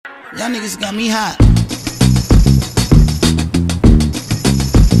Y'all niggas got me hot.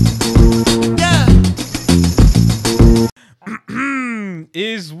 Yeah.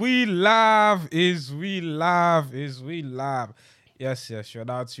 Is we live? Is we live? Is we live? Yes, you're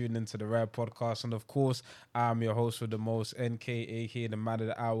now tuned into the Rare Podcast. And of course, I'm your host with the most, NK, aka the man of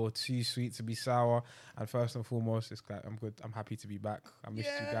the hour, too sweet to be sour. And first and foremost, it's like, I'm good. I'm happy to be back. I missed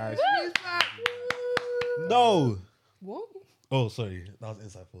you guys. No. What? Oh, sorry. That was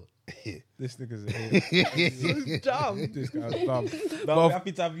inside thought. This nigga's a hater. So dumb. This guy's dumb. No, I'm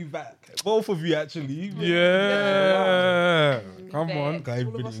happy to have you back. Both of you, actually. Yeah. Come on. Guys,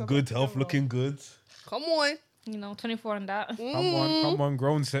 been in good health, looking good. Come on. You know, 24 and that. Come on.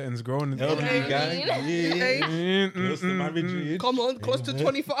 Grown settings, grown. Elderly gang. Yeah. Close to marriage age. Come on, close to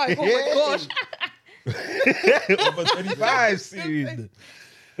 25. Oh my gosh. Over 25 soon.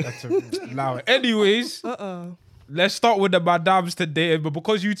 That's loud. Anyways, let's start with the madams today. But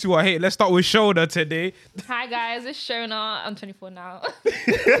because you two are hate, let's start with Shona today. Hi guys, it's Shona. I'm 24 now.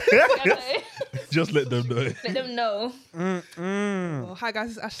 Just let them know. Let them know. Oh, hi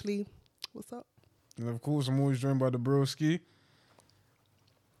guys, it's Ashley. What's up? And of course, I'm always joined by the broski.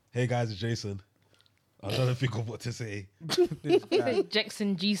 Hey guys, it's Jason. I'm trying to think of what to say.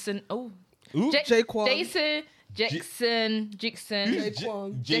 Jackson, Jason. Oh. Ooh. Jaquan. Jason, Jackson,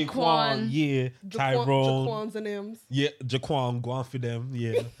 Jaquan. Yeah. Tyrone. Jaquans and M's. Yeah, Jaquan, go on for them.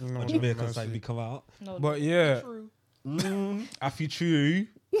 Yeah. On Jamaican side, we come out. No, But yeah, True. Afi true.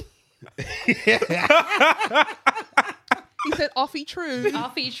 He said offy true. our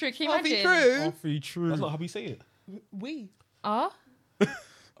feature. Can you Offy imagine? true. true. That's not how we say it. We. Ah?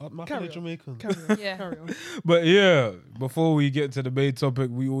 My Carry fellow on. Jamaican. Carry on. Yeah. Carry on. But yeah, before we get to the main topic,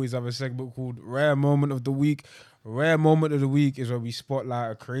 we always have a segment called Rare Moment of the Week. Rare Moment of the Week is where we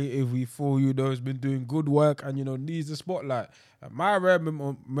spotlight a creative we feel, has been doing good work and, needs the spotlight. And my rare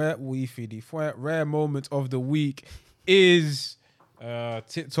moment of the week is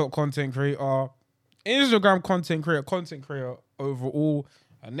TikTok content creator, Instagram content creator overall.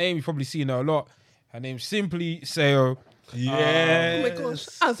 Her name, you've probably seen her a lot. Her name's Simply Sayo. Yeah. Oh my gosh.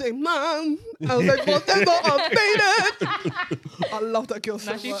 As a man, as a whatever updated. I love that girl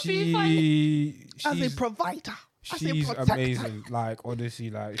so Nah, she's much. As a She's provider. As a she's protector. amazing. Like, honestly,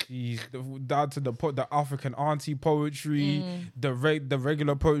 like she's down to the African auntie poetry, the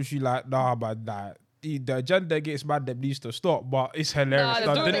regular poetry. Like, nah, but that the agenda gets mad that needs to stop. But it's hilarious.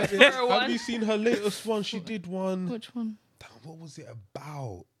 Nah, Like, the the- Explorer Have one. you seen her latest one? She did one. Which one? Damn, what was it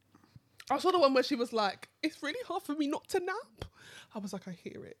about? I saw the one where she was like, it's really hard for me not to nap. I was like, I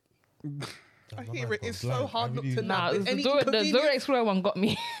hear it. I hear it. It's so hard not to Nah, nap. the Any Zora inconvenience- Explorer one got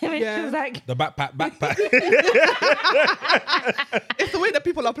me. She Yeah. was like, The backpack. It's the way that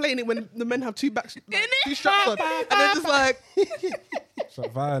people are playing it when the men have two straps on. And they're just like, It's a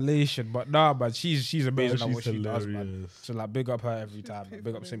violation. But nah, but she's amazing Nah, at what she's she does, man. hilarious. So like, big up her every time.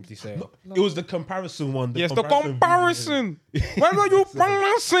 Big up Simply Sayo. It was the comparison one. Yes, the comparison. When are you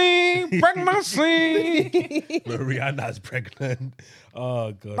pregnancy? Where Rihanna's pregnant.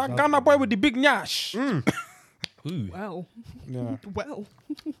 Oh, God. That Ghana boy with the big nyash. Ooh. well, Yeah, well.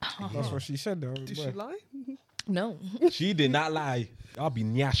 that's what she said though. Did she lie? no. She did not lie. I'll be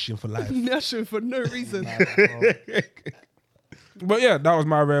nyashing for life. Nashing for no reason. But yeah, that was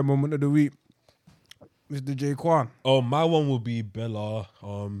my rare moment of the week. Mr. Jaquan. Oh, my one will be Bella.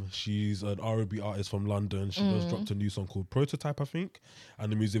 She's an R&B artist from London. She just dropped a new song called Prototype, I think,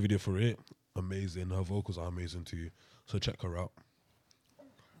 and the music video for it, amazing. Her vocals are amazing too, so check her out.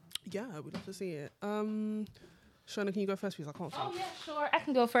 Yeah, we'd love to see it. Shona, can you go first, please? I can't Oh, think. yeah, sure. I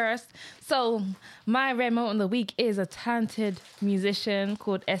can go first. So, my rare moment of the week is a talented musician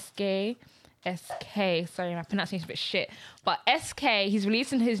called SK. Sorry, my pronunciation is a bit shit. But SK, he's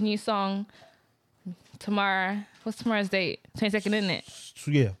releasing his new song tomorrow. What's tomorrow's date? 22nd, isn't it?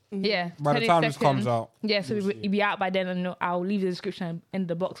 So yeah, Yeah. By the time this 22nd. comes out. Yeah, so it'll be out by then, and I'll leave the description in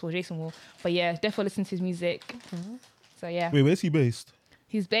the box, or Jason will. But yeah, definitely listen to his music. So yeah, wait, where's he based?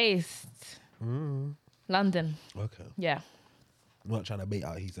 he's based London. Okay, Yeah. I'm not trying to bait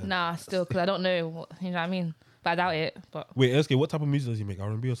out. He said. Nah, still, because I don't know what, you know what I mean. But I doubt it. But Wait, SK, what type of music does he make?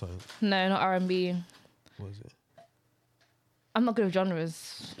 R&B or something? no, not R&B. What is it? I'm not good with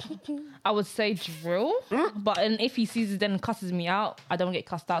genres. I would say drill, but and if he sees it then cusses me out, I don't get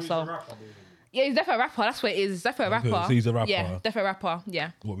cussed out. So yeah, he's definitely a rapper. That's what it is. He's definitely a Okay, rapper. so he's a rapper. Yeah, definitely a rapper.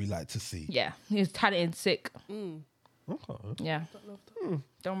 Yeah, What we like to see. yeah. He's talented, sick. Okay. Yeah.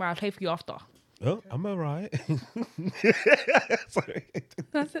 Don't worry, I'll play for you after. Oh, I'm alright. Sorry.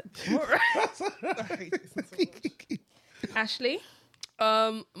 That's it. I hate this so much. Ashley.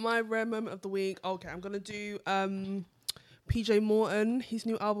 My rare moment of the week. Okay, I'm gonna do PJ Morton, his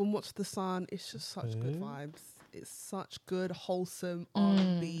new album "What's the Sun." It's just such good vibes. It's such good, wholesome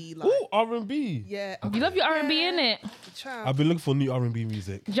R&B. Like, Oh, R&B. yeah, You love your R&B, innit? I've been looking for new R&B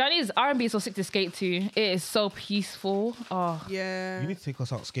music. Johnny's R&B is so sick to skate to. It is so peaceful. Oh, Yeah. You need to take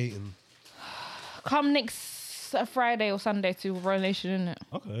us out skating. come next Friday or Sunday to Royal Nation, innit?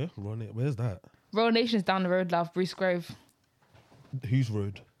 Okay, run it. Where's that? Royal Nation's down the road, love. Bruce Grove. Whose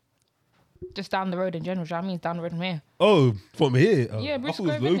road? Just down the road in general. Do you know what I mean? It's down the road from here. Oh, from here. Oh, Yeah, I Bruce thought it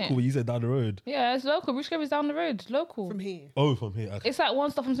was Grove, innit? local when you said down the road. Yeah, it's local. Bruce Grove is down the road. Local. From here. Oh, from here. Okay. It's like one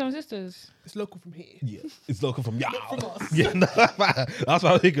stop from Seven Sisters. It's local from here. Yeah, it's local from yeah. From us. Yeah, no, that's why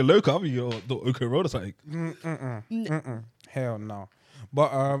I was thinking local. I mean, the Oak Road or something. Hell no.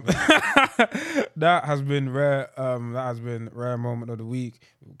 But that has been rare. That has been rare moment of the week.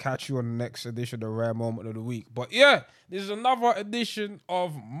 We'll catch you on the next edition of rare moment of the week. But yeah, this is another edition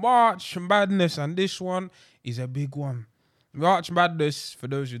of March Madness, and this one is a big one. March Madness, for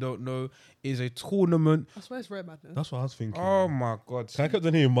those who don't know, is a tournament. I swear it's Rare Madness. That's what I was thinking. Oh my God! I kept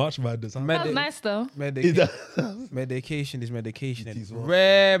on hearing March Madness. That was nice though. Medication is medication. It is what?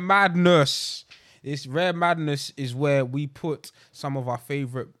 Rare Madness. This Rare Madness is where we put some of our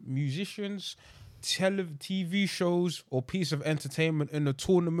favorite musicians, TV shows, or piece of entertainment in the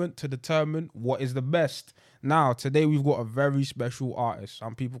tournament to determine what is the best. Now, today we've got a very special artist.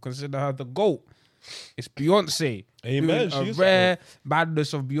 Some people consider her the GOAT. It's Beyonce. Amen. Doing She's a rare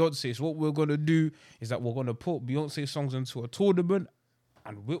madness of Beyonce. So what we're going to do is that we're going to put Beyonce songs into a tournament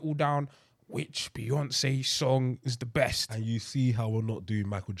and whittle down which Beyonce song is the best. And you see how we're not doing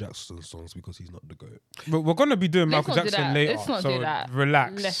Michael Jackson songs because he's not the GOAT. But we're going to be doing Let's Michael not do Jackson that. later. Let's not so do that.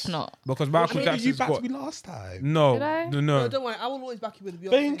 relax. Let's not. Because Michael You Jackson's backed got... me last time. No, Did I? no, No, no. don't worry. I will always back you with Beyonce.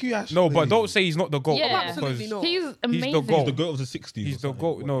 Thank you, Ashley. No, but don't say he's not the GOAT. Yeah. Absolutely not. He's amazing. He's the GOAT. He's the GOAT of the 60s. He's or the something,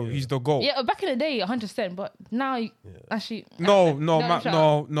 GOAT. but No, he's the GOAT. Yeah, back in the day, 100%. But now, actually, No, shut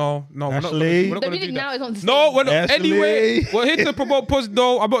up. no. Ashley? We're not The gonna music do now that. is not the same. No, we're not. Ashley. Anyway, we're here to promote Puss.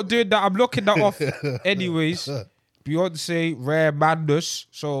 No, I'm not doing that. I'm blocking that off. Anyways, Beyonce, Rare Madness.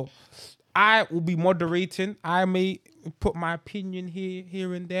 So I will be moderating. I may put my opinion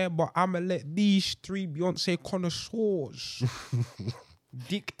here and there, but I'm gonna let these three Beyonce connoisseurs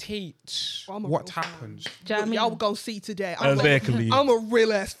dictate I'm a what real fan. happens. Do you know what I mean? Y'all gonna see today. Exactly. I'm a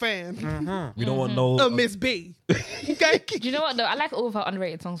real ass fan. We don't want no. Miss B. Okay. Do you know what though? I like all of her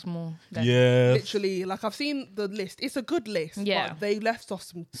underrated songs more. than- Yeah. Literally, like I've seen the list. It's a good list. Yeah. But they left off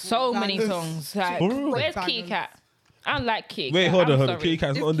some So many bangers. songs. Like, For real? where's Bangers. Kitty Cat? I don't like Kitty Wait, Cat. hold I'm on. sorry. Kitty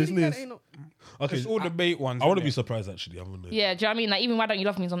Cat's If not on this Kitty Cat list. ain't not- Okay, It's all the bait ones. I want to innit? be surprised actually. I want to. Yeah, do you know what I mean? Like, even Why Don't You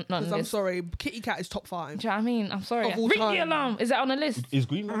Love Me is not on the I'm list. sorry, Kitty Cat is top 5. Do you know what I mean? I'm sorry. Of all Ring the time. alarm. Is that on the list? Is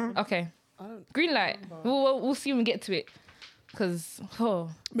Green Light? Okay. I don't. Green light. We'll see when we get to it. Because,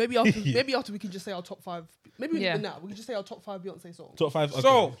 Maybe after we can just say our top 5. Maybe Yeah. even now we can just say our top 5 Beyonce songs. Top 5. Okay.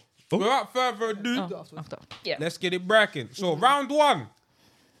 So, without further ado, oh, do afterwards. after. Yeah. let's get it bracking. So, round one,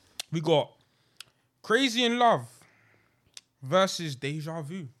 we got Crazy in Love versus Deja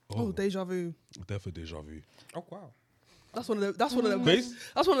Vu. Oh, Deja Vu. Definitely Deja Vu. Oh, wow. That's one of the Crazy?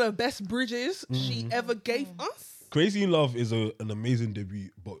 that's one of the best bridges she ever gave us. Crazy in Love is an amazing debut,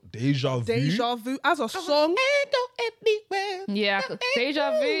 but Deja Vu. Deja Vu as a song. Yeah.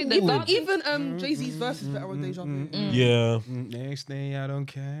 Deja Vu. The dance- Even Jay-Z's verse is better on Deja Vu. Yeah. Next day, I don't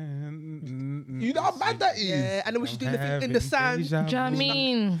care. You know how bad that is. Yeah, and then when she's doing the thing in the sand. do you know what I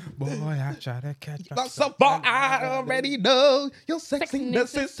mean? Boy, I try to catch up. That's a bar I already know. Your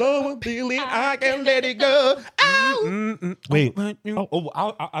sexiness is so appealing, I can't let it go. Ow! Wait.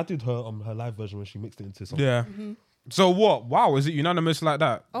 I did her live version when she mixed it into something. Yeah. So what? Wow, is it unanimous like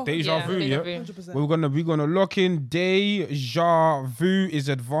that? Oh, Deja yeah, Vu, Deja yeah. Vu. 100%. We're gonna lock in. Deja Vu is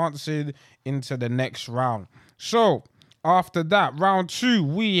advancing into the next round. So after that, round 2,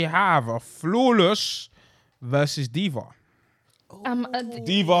 we have a Flawless versus Diva.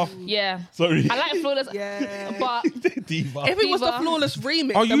 Diva. Yeah. Sorry. I like Flawless. Yeah. But Diva. If it was the Diva. flawless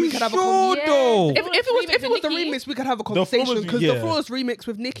remix, Are then we you could have sure Yeah. though? If it was the Nicki. remix, we could have a conversation Flawless- because yeah. the flawless remix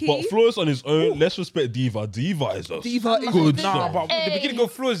with Nicki. But Flawless on his own, let's respect Diva. Diva is a Diva is good a- Nah, song. but the Hey. beginning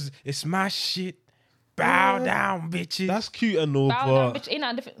of Flawless, it's my shit. Bow down, bitches. That's cute and all, bow down, but bitch. Ain't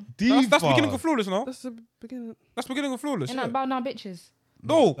that different? Diva. That's the beginning of Flawless, no? That's the beginning. That's the beginning of Flawless. Ain't Yeah. that bow down, bitches?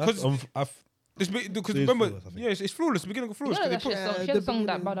 No, That's, because Because It is remember, Flawless, I think. yeah, it's Flawless. The beginning of Flawless. You know 'cause that they shit put, song. She the has a song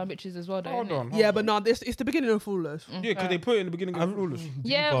that beginning. Bow Down Bitches as well, though. hold innit? on. Yeah, but no, this it's the beginning of Flawless. Yeah, because they put it in the beginning of Flawless.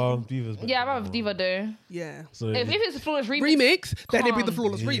 Yeah. Diva's better Yeah, I than rather Diva though. Yeah. So If it's a Flawless remix, Remix, then it'd be the Calm.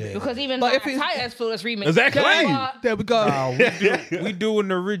 Flawless Yeah. remix. because even But like, if it's- Titus Flawless remix. Exactly. But- There we go. Nah, we doing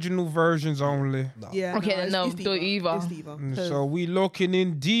the original versions only. Yeah. Okay, then no, it's do Diva. It's Diva. So we looking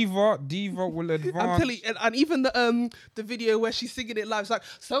in Diva. Diva will advance. I'm telling you, and even the video where she's singing it live, it's like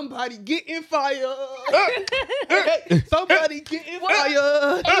somebody getting fired, somebody getting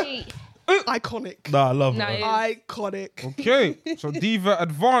fired. Hey, Iconic, Nah, I love Nah, her. yeah. iconic. Okay, so Diva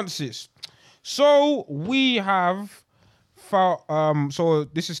advances. So we have so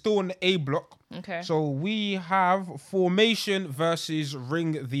this is still on the A block. okay. So we have Formation versus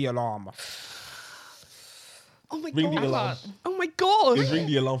Ring the Alarm. Oh my Ring the god! alarm. Oh my god! It's ring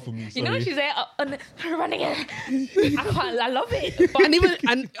the alarm for me. You know sorry. she's there running it. I love it. But And even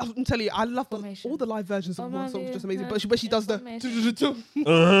and I'm telling you, I love Formation. all the live versions of Oh, one my song, dear. just amazing. But she does the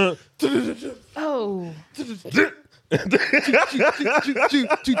Uh-huh.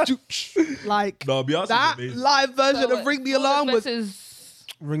 like No, Beyonce's that amazing. live version of Ring the Alarm was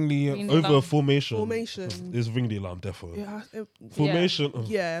Ring the Over Formation. Formation. Is Ring the Alarm, definitely. Yeah, Formation.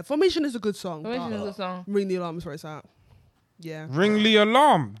 yeah, Formation is a good song. Formation but is a good song. Ring the Alarm is where it's at. Yeah. Ring the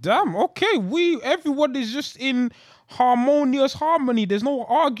Alarm. Damn. Okay, everyone is just in harmonious harmony. There's no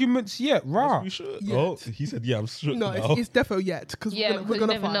arguments yet. Rah. We should. Yet. Oh, he said, yeah, I'm shook No, now. it's defo yet because Yeah, we're because you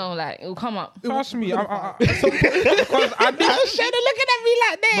gonna never fight. know. Like it'll come up. Trust me. Because I did. looking at me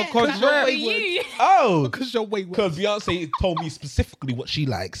like that. Because where- you. Oh, Because you're wayward. because Beyonce told me specifically what she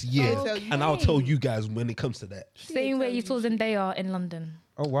likes. Yeah. I'll tell you. And I'll tell you guys when it comes to that. Same way you saw Zendaya in London.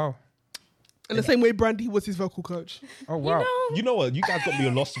 Oh wow. In the same way Brandy was his vocal coach. Oh wow. You know what? You guys got me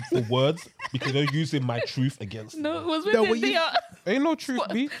a loss for words because they're using my truth against me. No, it was with No, were you- Zendaya. Ain't no truth,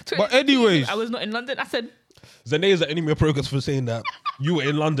 B. 2016, But anyways, I was not in London. I said, Zendaya is an enemy of progress for saying that. You were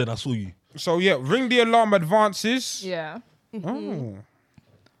in London, I saw you. so yeah, Ring the Alarm advances. yeah.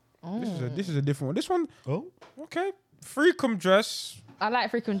 Oh. This is a different one. This one, Oh? okay. Freakum dress. I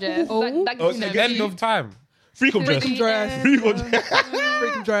like freaking jazz. Oh. That gives me End energy. of time. Freakum dress. Freakum dress. Freakum dress.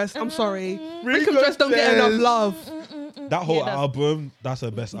 Freakum dress. I'm sorry. Freakum Freakum dress don't get enough dress. love. That whole Yeah, that's- album, that's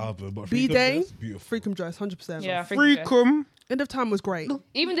her best album. But B Freakum Day, dress, beautiful. Freakum dress, 100%. Yeah, freaking dress. Freakum. End of Time was great.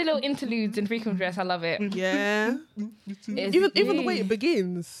 Even the little interludes in freaking dress, I love it. Yeah. It's Even the way me. it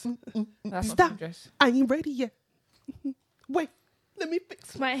begins. That's not Stop. freaking dress. I ain't ready yet. Wait, let me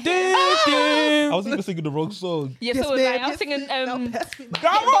fix My Dim, hair. dim. I was even singing the wrong song. Yeah, Yes, so was ma'am, like, I was yes, singing. Now pass me my-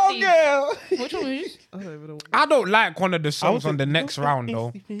 Come on, girl. Which one was you? I don't even know. I don't like one of the songs was on the thinking- next round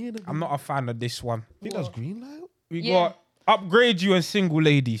though. I'm not a fan of this one. I think that's Greenlight. We Yeah. got Upgrade You and Single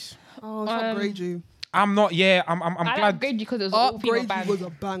Ladies. Oh, it's Upgrade You. I'm not. Yeah, I'm I glad. upgrade you because it was an all-female Upgrade You band. was a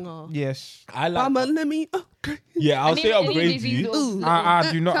banger. Yes. I like. Mama, let me upgrade. Yeah, I'll And say even- upgrade even you. these little-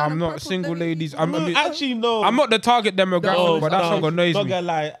 I do not. Kinda I'm not purple single lady. ladies. Actually, no. I'm not the target demographic, No, but that song annoys not me. gonna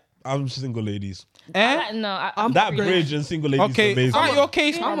lie, I'm single ladies. Eh? No, I'm That upgrade. bridge in single ladies Okay, is amazing. fight your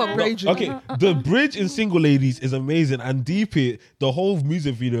case, I'm man. upgrade you. Okay, the bridge in Single Ladies is amazing, and Deep It, the whole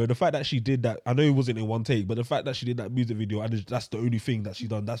music video, the fact that she did that, I know it wasn't in one take, but the fact that she did that music video, and that's the only thing that she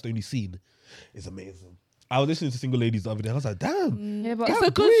done, that's the only scene, is amazing. I was listening to Single Ladies the other day, and I was like, damn. Yeah, but It's a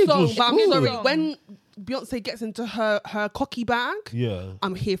That good bridge song, was but I'm good. sorry. When Beyonce gets into her cocky bag, Yeah.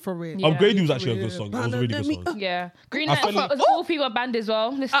 I'm here for it. Yeah. Upgrade You was actually a good song. It was a really good song. yeah, Green I Light feel like- was all female band as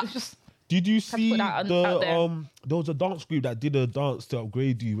well. This is just Did you see put that out the there. there was a dance group that did a dance to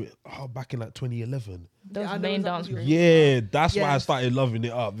Upgrade You back in like 2011. those I know main exactly dance what groups. you Yeah, that's why I Yes. started loving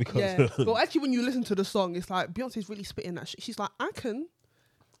it up because Yeah. Well, actually, when you listen to the song, it's like Beyonce's really spitting that shit. She's like, I can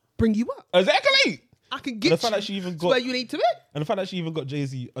bring you up. exactly. I can And get the fact you that she even to got where you need to be. And the fact that she even got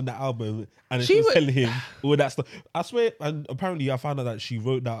Jay-Z on that album and She she was was- telling him all that stuff. I swear, and apparently I found out that she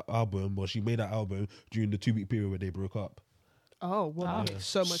wrote that album or she made that album during the 2-week period where they broke up. Oh, well, that makes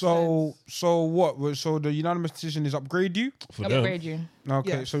so much So, sense. so what? So the unanimous decision is Upgrade You. For them. Upgrade you. Okay,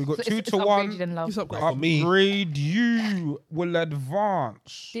 Yeah. so we got So 2 it's to upgrade 1. you then love. It's upgrade. For me. Upgrade You will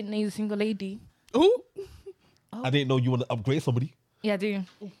advance. Didn't need a single lady. Ooh. I didn't know you want to upgrade somebody. Yeah, I do.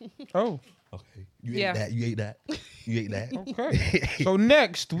 Oh, Okay. You Yeah. ate that. You ate that. You ate that. okay. So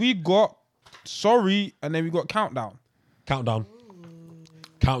next we got Sorry, and then we got Countdown. Countdown.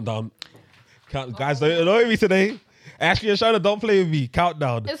 Countdown. Guys, don't annoy me today. Ashley and Shana, don't play with me.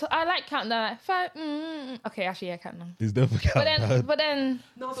 Countdown. I like Countdown. Like, five, okay, actually, yeah, Countdown. It's definitely Countdown. But then,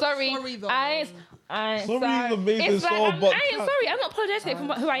 No, but sorry, Sorry, though. I Sorry is sorry. amazing It's like, song, but I ain't sorry. I'm not apologetic for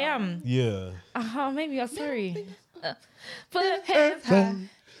who I am. yeah. Maybe I'm sorry. Put hands high.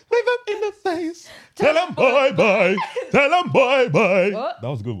 Wave up in the face. Tell him bye-bye. Tell him bye-bye. What? That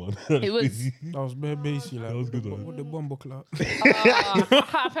was a good one. It was. That was bare bassy. Like, That was a good one. With the bumble clock.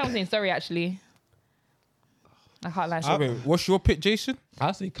 I can't saying sorry actually. I can't lie. So wait, what's your pick, Jason?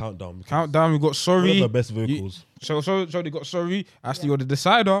 I say countdown. because Countdown. We got One of sorry. the best vocals. So they got sorry. Ashley, you're the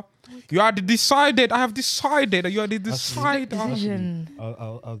decider. You are the decided. I have decided that you are the decider. Decision.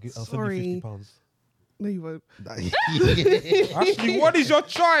 I'll send Sorry. you £50. No, you won't. Ashley, what is your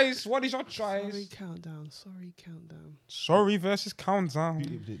choice? What is your Sorry, choice? countdown. Sorry, countdown. Sorry versus countdown.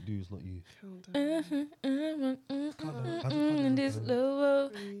 Dude, it's not you. Countdown. This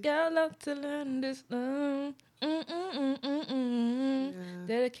love, got a lot to learn. This love.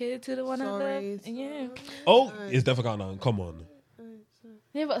 Dedicated to the one Sorry. I love. Yeah. Oh, it's definitely countdown. Come on.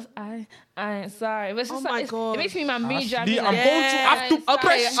 Yeah, but I ain't sorry. But it's just Oh my like, God. it makes me my mood. Ashley, I'm like, going to have to sorry.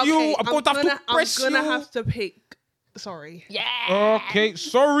 press you. I'm going to have to press I'm gonna you. have to pick. Sorry. Yeah. Okay,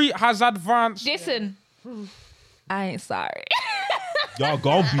 sorry has advanced. Jason, I ain't sorry. Y'all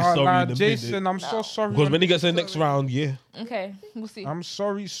gonna be Oh, sorry nah, in a Jason, minute. I'm so sorry. Because when he gets to the next round, yeah. Okay, we'll see. I'm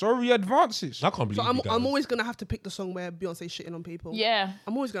sorry. Sorry advances. I can't believe So I'm you guys. always gonna have to pick the song where Beyonce's shitting on people. Yeah.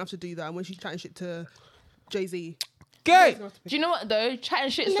 I'm always gonna have to do that. And when she's chatting shit to Jay-Z. Okay, Do you know what though? Chatting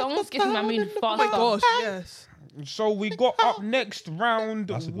shit songs gets me my mood faster. Oh my gosh, yes. so we got up next round.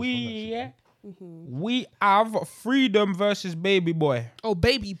 That's a good We have Freedom versus Baby Boy. Oh,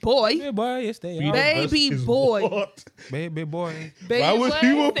 baby boy. Baby Boy, yes they are. Baby versus boy. what? Baby Boy. Baby Why would boy,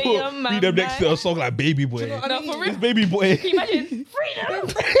 people put stay on my Freedom next to a mind. song like Baby Boy? know what I No, mean? for real. It's Baby Boy. Can you imagine? Freedom. Freedom,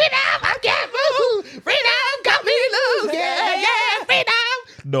 I can't move. Freedom got me loose. Yeah, yeah, freedom.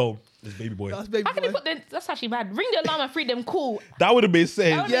 No, it's Baby Boy. That's baby How can they boy. put the? That's actually bad. Ring the alarm and freedom. Cool. That would have made That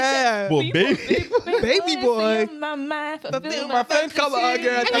sense. would Yeah. make sense. But Baby boy. stay on my mind, fulfill my fantasy. Come on,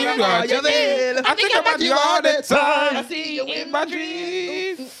 girl. I Tell me think why I you're there. I think about you all the time. I see you in my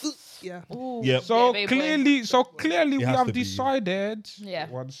dreams. Yeah. Ooh, Yep. So baby boy. clearly, we has have to be you. decided. Yeah.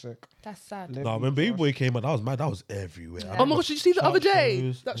 One sec. That's sad. Let No, me when Baby just- Boy came out, that was mad. That was everywhere. Oh my gosh, did you see the other day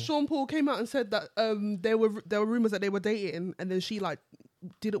shows. that Sean Paul came out and said that there were rumors that they were dating, and then she like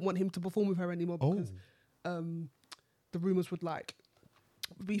didn't want him to perform with her anymore Oh. because the rumors would like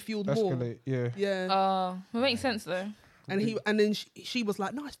be fueled more. Escalate. Yeah. Yeah. It makes sense though. And then she was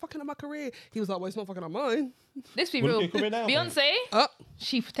like, no, it's fucking up my career. He was like, well, it's not fucking up mine. Let's be Well, real. okay, come in now, Beyonce, Uh,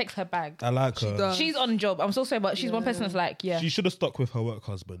 she protects her bag. I like her. does. She's on job. I'm so sorry, but she's one person that's like, yeah. She should have stuck with her work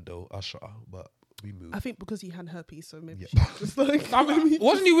husband though, Usher, but we moved. I think because he had herpes, so maybe Yeah. she just like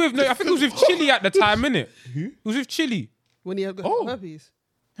Wasn't he with? No, I think he was with Chili at the time, innit? Who? He was with Chili. when he had Oh. herpes.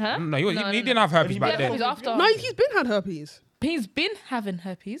 Huh? No, he didn't have herpes He back did Yeah, then. herpes after. No, he's been had herpes. He's been having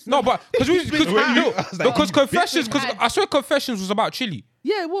herpes. No, but because Confessions, because Had. I swear Confessions was about Chili.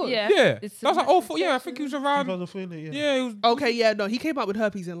 Yeah, it was. Yeah. Yeah, It's that was like massive yeah, I think he was around. 2004, yeah. Yeah, he was, Okay, yeah, no, he came out with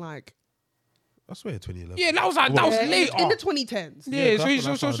herpes in like I swear 2011. yeah, that was like Yeah, later. in the 2010s. Yeah, that's when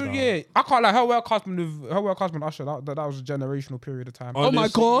I so found out. yeah. I can't like her work husband Usher. That was a generational period of time. Oh my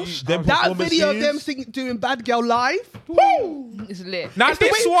Honestly, gosh, them that video of them performances- doing Bad Girl live. It's lit. Now It's the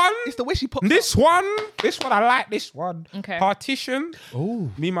this way- one, It's the way she popped. this one I like. This one, Okay. Partition.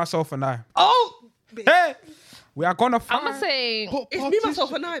 Oh, Me, myself, and I. Oh, Hey, we are gonna I'm find. gonna say it's me,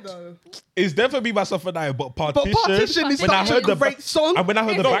 myself, and I though. it's definitely myself and I, but But partition. Partition is when I such heard a the great song. and when I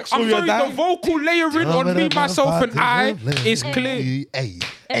heard the No, I'm backstory sorry, of that, the vocal layering on Me, Myself, and I is clear. Hey.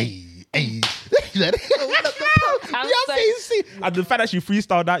 I'm Beyonce, And the fact that she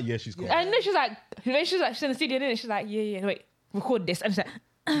freestyled that, yeah, she's cool. I know she's like she's in the studio, and she's like, yeah, wait, record this. And she's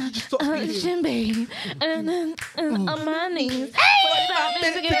like, stop speaking. Shimby, on my knees.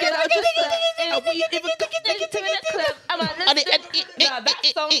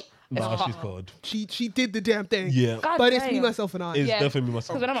 That song. Nah, she's cold. She did the damn thing. Yeah, God But it's me, damn. myself, and I. it's Yeah. definitely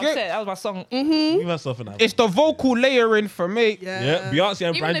myself. Because when I'm upset, that was my song. Me, myself and I. It's the vocal layering for me. Yeah, Beyonce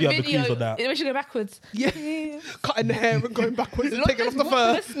and Even Brandy the are the video, queens of that. when she go backwards. Yeah. Cutting the hair and going backwards and Look, taking off the what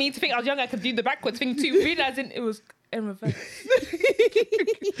fur. possessed me to think I was young, I could do the backwards thing too, realizing it was in reverse.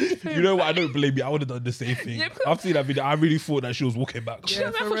 You know what? I don't blame you. I would have done the same thing. Yeah, After seeing that video, I really thought that she was walking back. Yeah,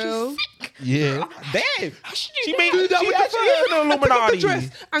 I for thought she was real. sick. Yeah. Damn. She made Do that she with actually the is fur an and take off the Illuminati. dress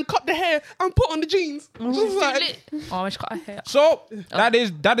and cut the hair and put on the jeans. Just like, Lit. Oh, she got her hair. So that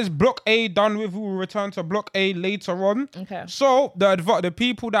is block A done with. We will return to block A later on. Okay. So the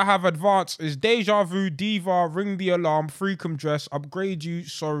people that have advanced is Deja Vu, Diva, Ring the Alarm, Freakum Dress, Upgrade You,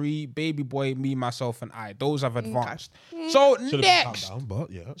 Sorry, Baby Boy, Me, Myself, and I. Those have advanced. So Should've been next, countdown,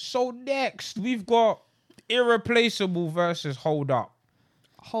 but yeah. so next we've got Irreplaceable versus Hold Up.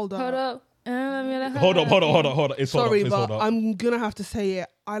 hold Hold up. up. Hold up. It's Sorry, hold but up. I'm gonna have to say it.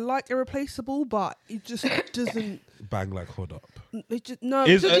 I like Irreplaceable, but it just doesn't. Bang like hold up. It just, no,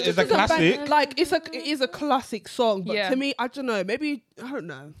 It's it a just doesn't classic. bang. Like it is a classic song, but Yeah. to me, I don't know. Maybe I don't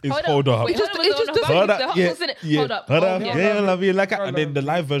know. It's hold up. Wait, It just- hold it up, just hold up. doesn't- Hold The up, hot yeah, sauce in it. yeah. Hold up. Hold Oh, up, yeah. yeah, love you like. And then the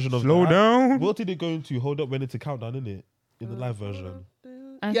live version of Slow that. down. What did it go into? Hold up, went into countdown, innit? In the live version.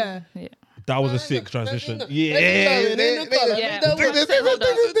 Yeah. Yeah. That was a sick transition. Yeah.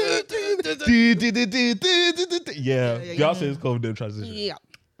 Yeah. Beyonce is called the transition. Yeah.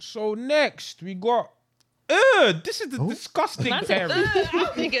 So next we got. This is the disgusting Man said, area. I'm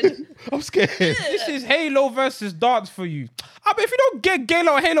thinking, I'm scared. This is Halo versus Dance for you. I mean, if you don't get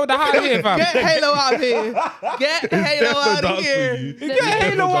Halo the hell out of here, fam. Get Halo out of here. Get Halo out of here. You get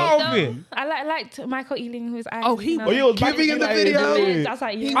Halo out of it. I liked Michael Ealing, who's Oh, he was he was giving in the video. That's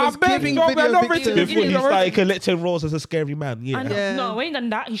like, He yeah. was I beg giving you, video I'm not ready victims. to Before he Yeah. started collecting roles as a scary man. I Yeah. know. Yeah. No, when he done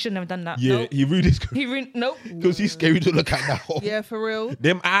that, he shouldn't have done that. Yeah, Nope. he ruined his He ruined. Nope. because he's scary to look at now. Yeah, for real.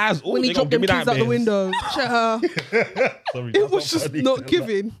 Them eyes. Oh, When he they dropped gonna them give me kids out the nightmares. window, shut her. Sorry, It that's was just funny. not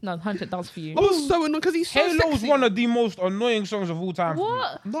giving. No, 100 dance for you. I was so annoyed because he's so Halo's sexy. one of the most annoying songs of all time. for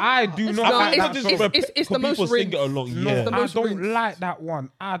me. What? I do not No, like it's- that it's- song. it's the People most sing rinsed. it along. No, Yeah. the I most don't rinsed. like that one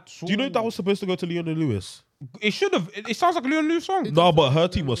at all. Do you know that was supposed to go to Leona Lewis? It should have. It sounds like a Leon Lewis song. No, but her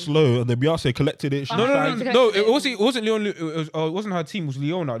team was slow, and then Beyonce collected it. She No, sang- no, no, no. It wasn't Leon. It wasn't her team. It was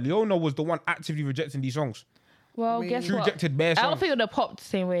Leona. Leona was the one actively rejecting these songs. Well, She guess She what? rejected bare I don't songs. think it would have popped the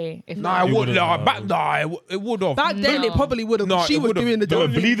same way. If Nah, It it would. would've, Nah, no. back. Nah, it would have. Back then, No. it probably would have. No, She it was would've. doing the They were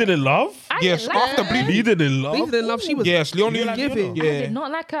job. bleeding in love. I Yes, didn't like after her. Bleeding in love. Bleeding in love. She was. Yes, Leon she was Lewis. giving. I Yeah. did not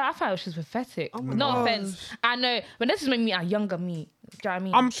like her. I thought she was pathetic. my No gosh. offense. I know, but this is making me a younger me. Do you know what I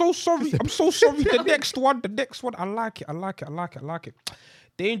mean? I'm so sorry. I'm so sorry. The next one. I like it.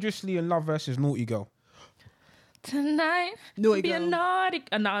 Dangerously in Love versus Naughty Girl. Tonight, Naughty be a Girl. naughty.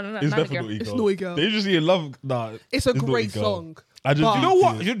 No, It's naughty definitely It's girl. Naughty Girl. Dangerously in love. Nah, It's a Naughty great Girl. song. I just But- do You know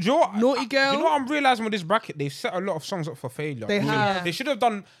what? too. You know what? Naughty Girl. You know what I'm realizing with this bracket? They've set a lot of songs up for failure. They have. They should have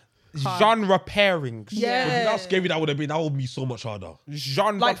done genre pairings. Yeah. How scary that would have been. That would be so much harder.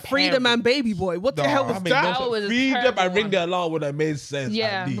 Genre Like Freedom pairings. and Baby Boy. What the Nah, hell I was mean, that? That was a Freedom terrible and Ring one. the Alarm would have made sense. Yeah,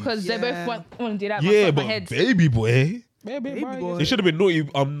 at least. because they Yeah. both want to do that. Yeah, my but head. Baby Boy. Baby Boy. It should have been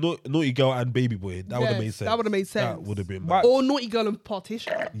Naughty Girl and Baby Boy. That would have Yes, made sense. that would've made sense. That would have been. But- But Or Naughty Girl and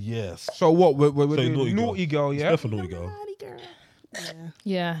Partition. yes, So what? We're So doing Naughty Girl, yeah. definitely Naughty Girl. Naughty Girl. Yeah.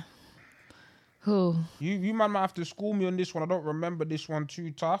 Yeah. Who? You man might have to school me on this one. I don't remember this one too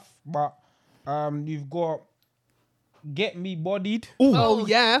tough, but you've got Get Me Bodied Oh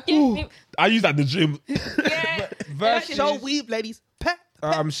yeah. Ooh. I use that in the gym. Yeah. versus Show weave, ladies. Pet.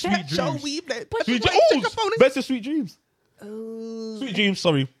 Sweet Show Dreams. weave, ladies. Sweet Check Dreams. your phone. Better Sweet Dreams. Oh. Sweet Dreams.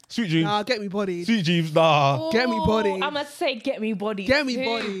 Sorry, Sweet Dreams. Nah, Get Me Bodied. Sweet Dreams. Nah. Get Me Bodied. I'm gonna say Get Me Bodied. Get Me too.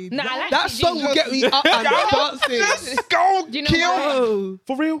 Bodied. Nah, I like That Sweet song Dreams. will get me up and dancing. Go Do you know kill. why? Oh.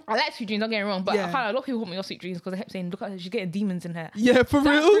 For real. I like Sweet Dreams, don't get me wrong, but Yeah. I found a lot of people put me off Sweet Dreams because they kept saying, look at her, she's getting demons in her. Yeah, for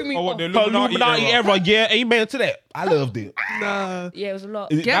That threw real. me Oh, what, off. the Illuminati Illuminati era. era. Yeah, amen to that. I loved it. Nah. Yeah, it was a lot.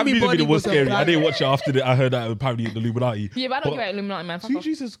 That Me music Bodied video was was a scary. I didn't banger. watch it after I heard that apparently the Illuminati. Yeah, but I don't care about Illuminati, man. Fuck Sweet off.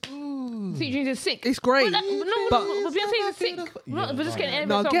 Dreams is good. Sweet Dreams is sick. It's great. But Beyonce is sick. We're just getting every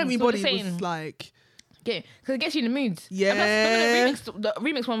No, song. Get Me so we're just Bodied saying, was like. because it gets you in the moods. Yeah. And plus, remember the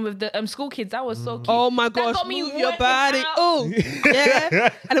remix one with the school kids? That was so cute. Oh my That gosh, got me move your working body. out. Oh, yeah.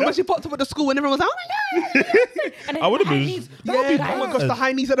 And then when she popped up at the school and everyone was like, oh my God. And then I would've the been- Chinese- Yeah. Oh my gosh, the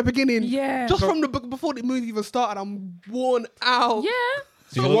high knees at the beginning. Yeah. Just from the book before the movie even started, I'm worn out. Yeah.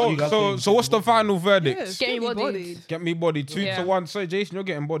 So what's the final verdict? Yes, Get Me Bodied. Get Me Bodied 2-1. Yeah. So Jason, you're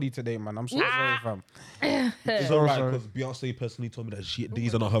getting bodied today, man. I'm so sorry, fam. It's So alright sorry. because Beyonce personally told me that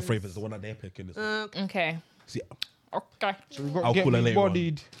these are not her favorites. The one that they're picking is. Okay. See, Okay. So we've got I'll Get call her Me later on.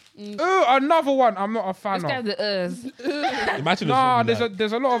 Bodied. Another one. I'm not a fan Let's go of. with the imagine. Nah, a song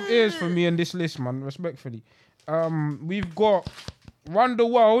there's a lot of ears for me in this list, man. Respectfully, we've got Run the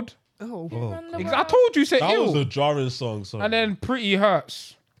World. Oh. I told you, say that was ill. a jarring song. Sorry. And then Pretty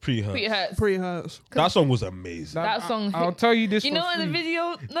Hurts. Pretty Hurts. Pretty hurts. Pretty hurts. That song was amazing. That song. I'll tell you this. You for know in the free.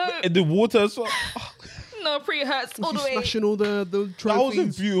 video? No, And the water song. no, Pretty hurts all the She's way. smashing all the That was a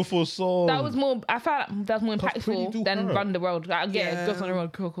trophies. beautiful song. That was more. I felt like that was more Pretty do impactful than hurt. Run the World. Like, yeah, Yeah. Girls on the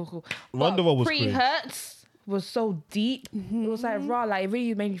Road. Cool. Run the World was Pretty crazy. hurts was so deep. It was like raw. Like it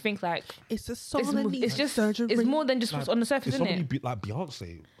really made me think. Like It's a song it's, that needs it's just surgery. it's more than just what's on the surface, If isn't somebody it? like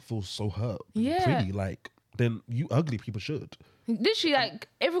Beyonce feels so hurt, Yeah. pretty, like then you ugly people should. Literally, like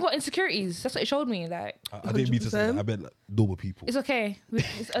everyone got insecurities. That's what it showed me. Like I didn't mean to say that. 100%. I meant like, normal people. it's okay.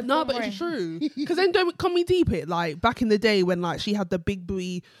 No, but it's true. Because then don't come me deep it. Like back in the day when like she had the big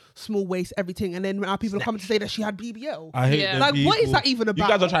booty, small waist, everything, and then now people are coming to say that she had BBL. I hate Yeah. them Like, what is people. that even You about?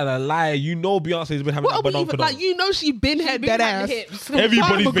 guys are trying to lie. You know Beyonce's been having What that are we banana even for like? You know she been head dead ass. Everybody's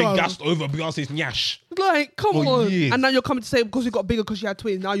time been ago. gassed over Beyonce's nyash. Like, come For on. years. And now you're coming to say because you got bigger because she had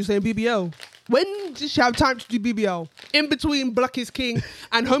twins. Now you're saying BBL. When did she have time to do BBL? In between Black is King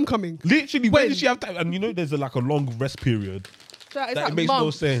and Homecoming. Literally, When? when did she have time? And you know, there's like a long rest period. That That makes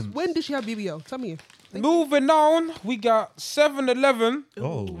no sense. When did she have BBL? Tell me. Moving on, we got 7-Eleven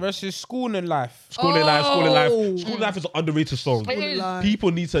Oh. versus Schooling Life. Schooling Life, Schooling Life. Oh. Schooling Life is an underrated song. It is. Life.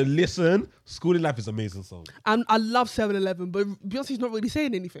 People need to listen. Schooling Life is an amazing song. And I love 7-Eleven, but Beyonce's not really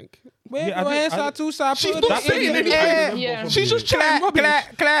saying anything. Wave Yeah, I your think- hands I- side to side. She's put not it in saying the anything. air. Yeah. She's just Clap, chatting rubbish.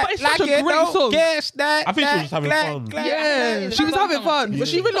 clap. But it's Like such a it, great though. song. Guess that. I think she was just having clap, fun. clap. Yeah, she was having fun, but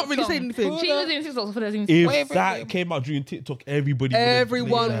she was not really Song. saying anything. She was doing TikToks for the If Wait, that came out during TikTok, everybody would've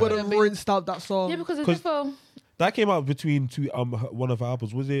Everyone played would that. have rinsed out that song. Yeah, because it's 'Cause- different. That came out between one of her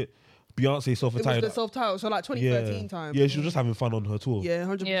albums. Was it Beyonce it was self-entitled? the self-title, so like 2013 time. Yeah, she was just having fun on her tour. Yeah,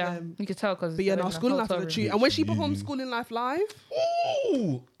 100%. Yeah, you could tell because. But yeah, no, Schooling Life is a treat. And when she performed Schooling Life live,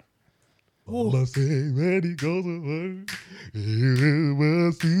 Ooh. All I say when he goes away, it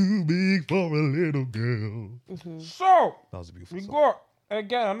was too big for a little girl. So, That was a beautiful we song. got,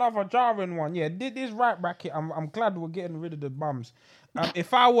 again, another jarring one. Yeah, this right bracket, I'm glad we're getting rid of the bums.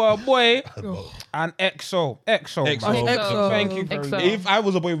 If I were a boy, and EXO. EXO. man. EXO. Thank you very EXO. much. If I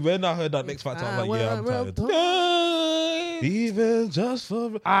was a boy, when I heard that Next Factor, I was like, yeah, I'm tired. Even just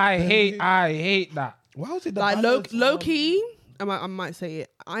for... I hate that. Why was it like ballad low song? key, I might say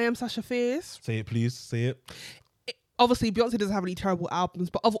it. I Am Sasha Fierce. Say it, please. Say it. Obviously, Beyonce doesn't have any terrible albums,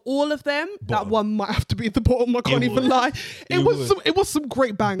 but of all of them, that Bottom. one might have to be at the bottom. I can't It even would. lie. It would. It was some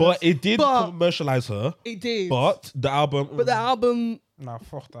great bangers. But it did But commercialize her. it did. But the album... But the album, Nah,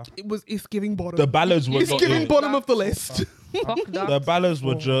 fuck that. it's giving bottom. the ballads were it's not giving it. bottom of the list. Fuck The that. ballads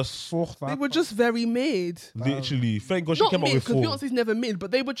were just... Fuck They that. were just very mid. Literally. Thank God she Not came out mid, with because 4. Beyonce's never mid,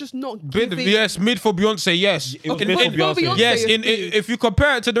 but they were just not Mid, giving. yes, mid for Beyonce, yes. It was In- mid for in- Beyonce. Yes, yes, please. if you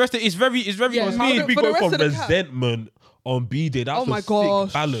compare it to the rest of it, it's very Yeah, mid. how- We for the go rest from of the cat. Resentment on B-Day. That's Oh my a gosh.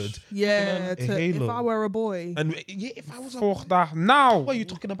 sick ballad. Yeah, A to If Halo. I Were a Boy. And yeah, if I was a... Fuck that. Now, What are you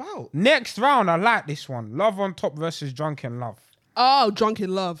talking about? next round, I like this one. Love on Top versus Drunken Love. Oh, Drunk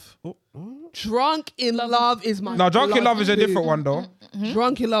in Love. Drunk in Love is my Now, Drunken Love is a blood. different one, though.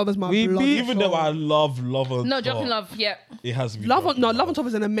 Drunk in Love is my We blood. beat- Even though I love on No, Top, Drunk in Love. Yeah. it has to be Love on Drunk in Love on Top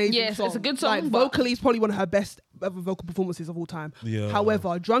is an amazing Yes, song. it's a good song, Like, but- vocally, it's probably one of her best ever vocal performances of all time. Yeah.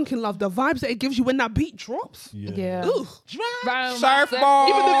 However, Drunk in Love, the vibes that it gives you when that beat drops. Yeah. Ugh. Round Surfboard.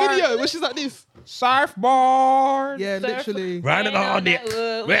 Even the video, where she's like this. Surfboard. Yeah, literally. Riding on it.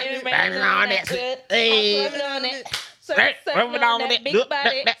 Riding on it. Surfing on it. Surfing on that big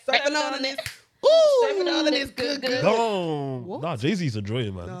body. Surfing on it. Surfing on it. Good, good. No. What? Nah, Jay-Z's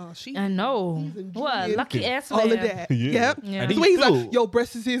enjoying, man. Nah, she I know. What a enjoying lucky ass all man. of that. Yeah. Yep. Yeah. And So he's still- like, yo,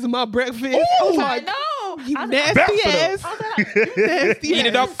 breakfast is my breakfast. I was I like, know. you I was nasty Breakfast. ass. I was like, Nasty Eat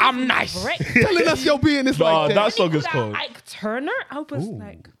it up. ass. I'm nice. Telling us your business Nah, like that. that song is That cold. Ike Turner, I was Ooh.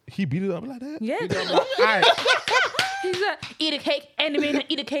 like, He beat it up like that? yeah. Aight. He's like, eat a cake, anime,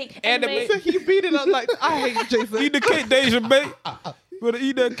 eat a cake, Anime. anime. So he beat it up like, I hate Jason. Eat the cake, Deja, mate. Better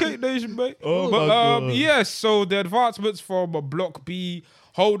eat that cake, Deja, mate. Oh But my God. yes, so the advancements from Block B,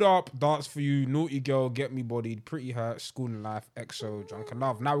 Hold Up, Dance For You, Naughty Girl, Get Me Bodied, Pretty Hurt, Schooling Life, EXO, Drunken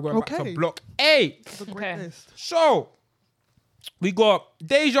Love. Now we're going back Okay. to Block A. It's a great Okay. list. So we got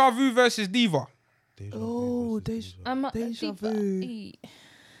Deja Vu versus Diva. Oh, Deja Deja Vu.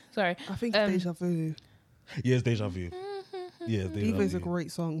 Sorry. I think it's Deja Vu. Yes, Deja Vu. Yes, Deja Diva is a Vu. great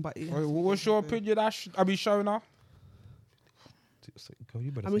song, but yeah. Wait, what's your opinion? I mean, Shona. Girl,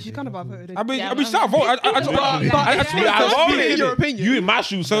 you better I mean, say she's kind of Deja up Vu. her. I mean, Yeah, I mean, I'm- start vote. I just But it's voted in your it. opinion. You in my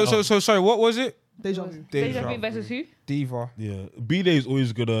shoes. So now. sorry. What was it? Deja Vu. Deja Vu versus who? Diva. Yeah, B-Day is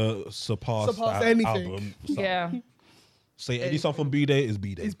always gonna surpass that anything. album. So Yeah. say any song from B-Day is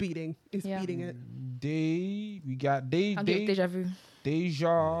B-Day. It's beating. It's Yeah. beating it. We got I'll give Deja Vu.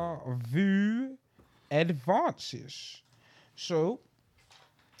 Deja Vu advances. So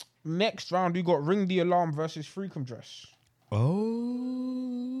next round we got Ring the Alarm versus Freakum Dress.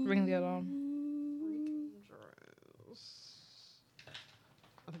 Oh. Ring the alarm.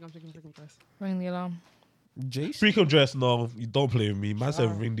 I think I'm taking Freakum Dress. Ring the alarm. Jace. Freakum Dress, no, you don't play with me. Man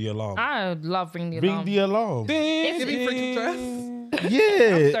said ring the alarm. I love Ring the Ring alarm. the alarm. Give me Freakum Dress.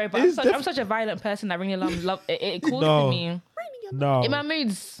 Yeah. Sorry, but I'm such a violent person that Ring the alarm love it calls No. to me No. in my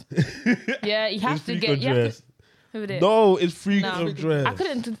moods. Yeah, you have It's to Freakum get. You have Dress. to, Who did? No, it's Freak No. of Dress. I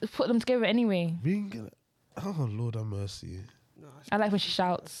couldn't put them together anyway. Oh, Lord have mercy. I like when she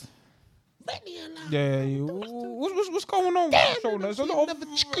shouts. Yeah, what's going on with your shoulders? A lot of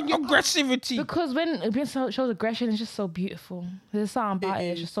aggressivity. Because when Beyonce shows aggression, it's just so beautiful. There's something about it.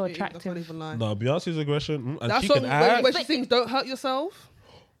 It's just so That's not attractive. even lie. No, Beyonce's aggression, and That she song can act. where she sings "Don't Hurt Yourself."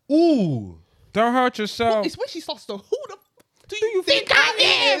 Ooh. Don't hurt yourself. It's when she starts to who the do you think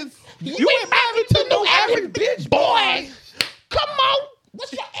I am? You ain't married to no average bitch, boy. Come on,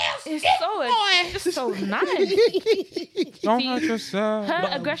 what's your ass? It's just so nice. Don't hurt yourself. Her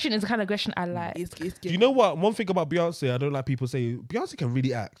aggression is the kind of aggression I like. Do you know what? One thing about Beyonce, I don't like people say Beyonce can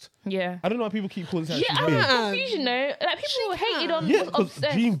really act. Yeah. I don't know why people keep calling her. Yeah, she's I'm mid. confused, you know. Like people hated on Yeah, because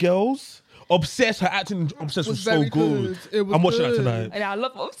Obsessed. Dream Girls, Obsessed, her acting Obsessed was so very good. It was I'm watching good. that tonight. And I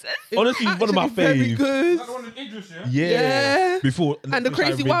love Obsessed. Honestly, one of my Actually very faves. good. one with Idris, yeah? Yeah. Yeah. Before And the Netflix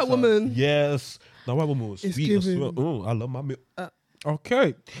crazy had white Rinse Out. woman. Yes. The white woman was It's sweet. I swear. giving. Oh, I love my milk.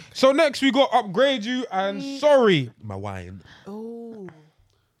 Okay. So next we got Upgrade You and Sorry. My wine. Oh,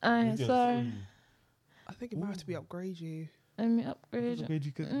 I'm sorry. I think it might have to be Upgrade You. Let me upgrade.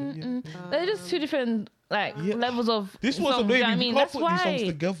 Yeah. They're just two different levels of. This was a songs, baby. you know what I You mean, can't that's put these songs why.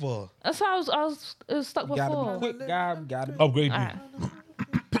 together. That's why I was stuck Gotta before. be quick, gotta be. Upgrade you. Alright,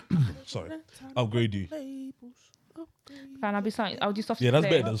 Sorry. Upgrade you. fine. I'll be something. I'll do stuff. Yeah, that's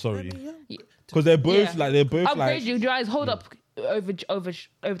today. better than sorry. Yeah. Because they're both Yeah. like they're both Upgrade like you. Guys, hold up over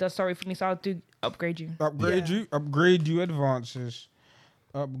the sorry for me. So I'll do upgrade you. Upgrade you advances.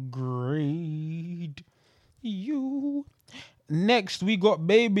 Upgrade you. Next we got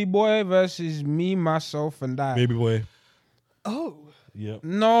Baby Boy versus Me, Myself and I. baby boy. Oh, Yeah.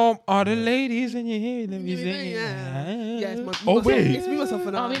 No, all the ladies in your head, let me sing. yeah. It's my, Oh, wait. it's me, myself,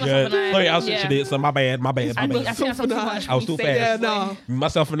 and Oh, I. me, Yeah. myself, and I. Sorry, I was Yeah. switching it. So my bad. I think that's not too much. I was too for me to say fast. this Yeah, way. no.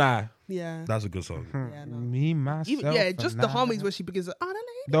 Myself and I. Yeah. That's a good song. Yeah, no. Me, myself. Even, yeah, just and the I. harmonies where she begins.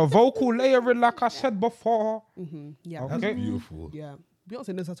 The vocal layering, like I said before. Yeah. Okay. That's beautiful. Yeah.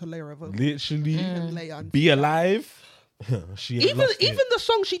 Beyonce knows how to layer a vocal. Literally, Mm. Layer and be alive. She ain't even lost it. even the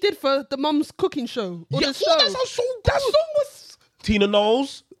song she did for the mum's cooking show. Or Yeah, the show. that sounds so good. That song was. Tina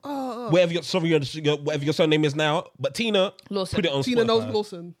Knowles. Whatever whatever your surname is now, but Tina, Lawson. put it on Tina Spotify. Knowles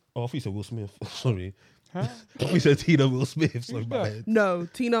Lawson. Oh, I thought you said Will Smith. Sorry. We said Tina Will Smith. So my bad. No,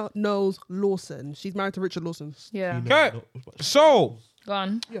 Tina Knowles Lawson. She's married to Richard Lawson. Yeah. Okay. So, Go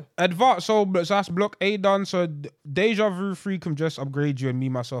on. advance. So that's block A done. So Deja Vu, Free can just upgrade you, and Me,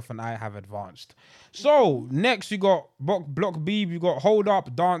 Myself and I have advanced. So next we got block B. We got Hold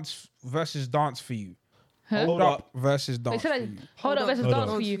Up, Dance versus Dance for You. Hold Up versus They Dance said for like, You. hold up versus Hold dance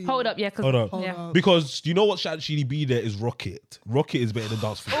up. for you. Hold up, yeah. Hold up. Yeah. Because you know what should actually be there is Rocket. Rocket is better than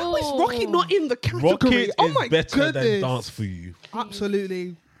Dance for You. How is Rocket not in the category? Rocket Oh is my better goodness. than Dance for You.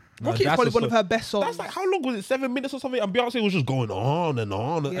 Absolutely. Nah, Rocket is that's probably a one of song- her best songs. That's like, how long was it? 7 minutes or something? And Beyonce was just going on and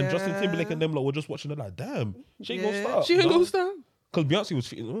on. And Justin Yeah. Timberlake and them like, were just watching it like, damn, she ain't gonna stop. She ain't gonna stop. Because Beyonce was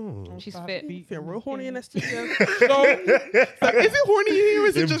feeling, She's fit. Feel real horny in that studio. So Is it horny in here? Or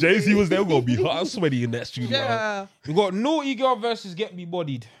is it if just Jay-Z me? was there, we're gonna be hot and sweaty in that studio. Yeah. we got Naughty Girl versus Get Me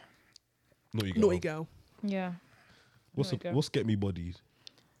Bodied. Naughty Girl. Naughty girl. Yeah. What's Naughty Girl. what's Get Me Bodied?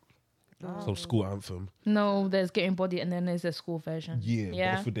 Some school anthem. No, there's Getting Body and then there's the school version. Yeah,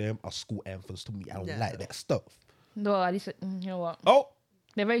 Yeah. both of them are school anthems to me. I don't Yeah. like that stuff. No, at least, you know what? Oh,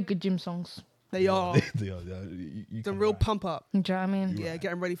 They're very good gym songs. They are they are. You the can real lie. pump up. Do you know what I mean? Yeah,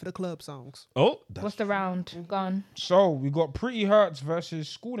 getting ready for the club songs. Oh, that's What's the round? Gone. So we got Pretty Hurts versus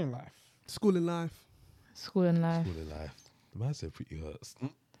Schooling Life. School in life. School and Life. School in life. The man said Pretty Hurts.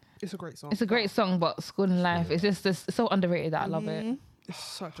 It's a great song. It's a great song, but School and Life, it's just it's so underrated that I love it. It's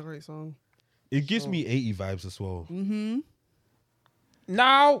such a great song. It gives me 80 vibes as well.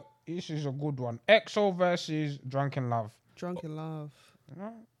 Now this is a good one. EXO versus Drunken Love. Drunk in love.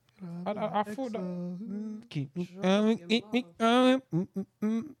 I thought that. Keep me. No.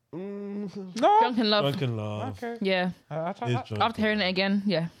 Drunken Love. Drunken Love. Okay. Yeah. It's Drunken After hearing it again,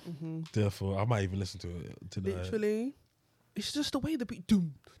 yeah. Therefore, I might even listen to it tonight. Literally. It's just the way the beat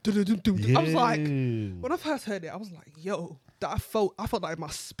doom, doom, doom, doom, doom. I was like, when I first heard it, I was like, yo, I felt that in my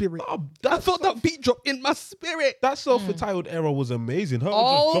spirit. I felt that beat drop in my spirit. That self-entitled era was amazing. Her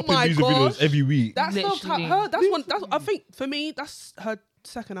Oh just my dropping music gosh. videos every week. That's Literally. her. That's I think for me, that's her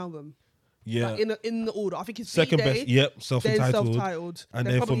second album. Yeah. Like in the order. I think it's Second D-Day, best. Yep. then Self-entitled. self-titled, And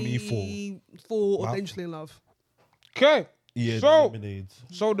then then for me, probably four or Wow. Dangerously in Love. Okay. Yeah. So- the Lemonades.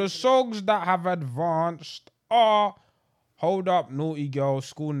 So the songs that have advanced are Hold Up, Naughty Girl,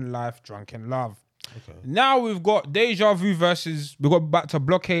 School and Life, Drunken Love. Okay. Now we've got Deja Vu versus, we got back to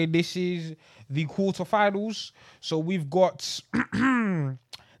Blockade. This is the quarterfinals. So we've got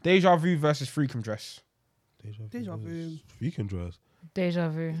Deja Vu versus Freakum Dress. Deja vu. Freaking dress. Deja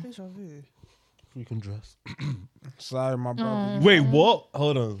vu. Deja vu. Freaking dress. Sorry, my brother. Wait, what?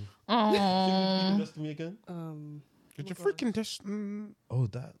 Hold on. Oh. Freaking dress to me again? Did you freaking just? Oh,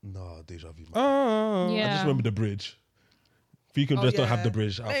 that? Nah, deja vu. Oh. I Yeah. just remember the bridge. Freaking dress don't have the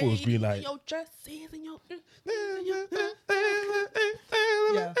bridge. I thought it was being like. Your dresses and your.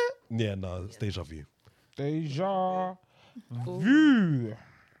 Yeah. Yeah, no, it's deja vu. Deja vu.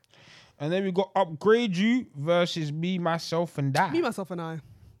 And then we got Upgrade You versus Me, Myself, and Die. Me, myself, and I.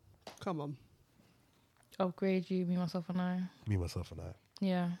 Come on. Upgrade You, me, myself, and I. Me, myself, and I.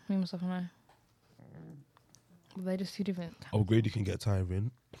 Yeah, me, myself, and I. They're just two different. Upgrade, you can get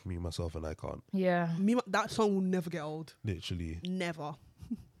tiring. Me, myself, and I can't. Yeah. That song will never get old. Literally. Never.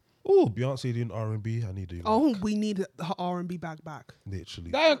 Oh, Beyonce doing R&B. I need to. Oh, we need her R&B bag back. Literally.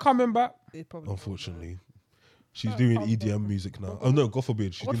 They ain't coming back. It probably Unfortunately. She's doing EDM music now. Oh no, God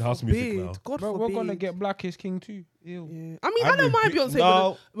forbid. She's doing house music now. God Bro, forbid. we're gonna get Black is King too. Ew. Yeah. I mean, I don't mind Beyonce.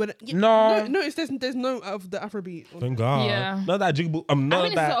 No. No. Notice there's no of the Afrobeat. Thank God. Yeah. Not that jiggle. I'm I not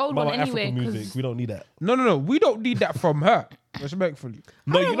think it's that. the old one Mama anyway, African music. 'cause- We don't need that. No. We don't need that from her. Respectfully.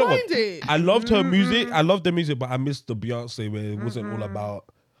 No, I don't you know what? mind it. I loved her music. I loved the music, but I missed the Beyonce where it wasn't all about.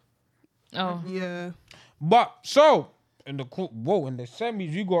 Oh. Yeah. But so in the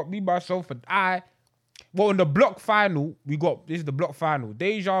semis, we got Me, Myself, and I. Well, in the block final, this is the block final.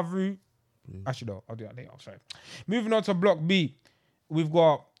 Deja Vu. Actually, no, I'll do that later. Sorry. Moving on to block B, we've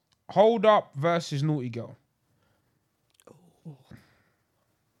got Hold Up versus Naughty Girl.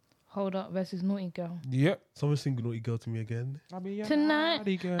 Hold Up versus Naughty Girl. Yep. Someone sing Naughty Girl to me again. Tonight,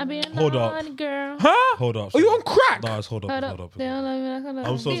 Naughty girl. I'll be a Hold up. naughty girl. Huh? Hold up. Are you on crack? No, it's hold up. Hold It's up. hold They up. don't love me like I love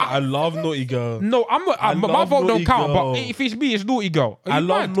I'm so. me. I love Naughty Girl. No, I my love vote don't Naughty count. Girl. But if it's me, it's Naughty Girl. Are I you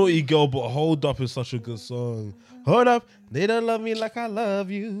love mad? Naughty Girl, but Hold Up is such a good song. Hold up, they don't love me like I love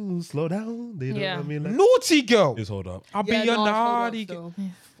you. Slow down, they don't Yeah. love me like. Naughty Girl. It's Hold Up. I'll be Yeah, your no, naughty girl. girl.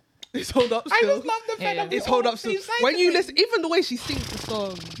 It's hold up still. the Yeah. It's hold up still. When you listen, even the way she sings the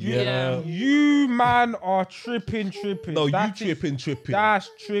song. Yeah. You man are tripping. No, That you is- tripping. That's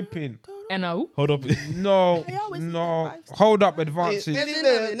tripping. N.O. Hold up. No. Hold up, advances.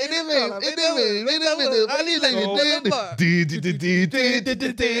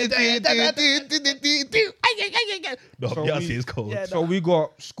 No, So Beyonce we- is cold. Yeah, So we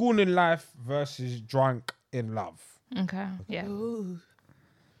got School in Life versus Drunk in Love. Okay. Yeah. Ooh,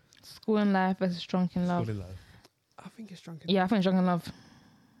 School in Life versus Drunk in Love. I think it's drunk. Yeah, I think Drunk in Love.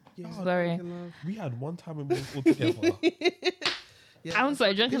 Yeah, Sorry. Drunk in Love. We had one time when we were all together. Yeah. I'm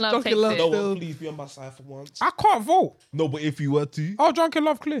sorry, Drunk in It's Love Drunk in takes Love. it. No Still. one, please be on my side for once. I can't vote. No, but if you were to, Oh, Drunk in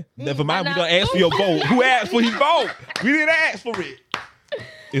Love clear. never mind. We Nah. don't ask for your vote. Who asked for his vote? We didn't ask for it.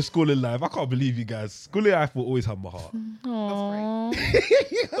 It's School in Life. I can't believe you guys. School in Life will always have my heart.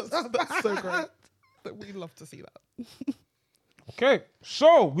 Aww. That's so great. But we love to see that. Okay,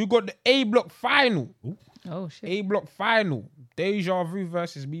 so we got the A block final. Oh shit. A block final. Deja Vu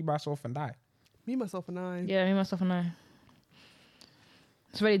versus Me, Myself, and I. Me, myself, and I. Yeah, me, myself, and I.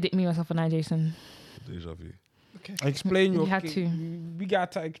 It's really me, myself, and I, Jason. Deja Vu. Okay. Explain your. You had to. We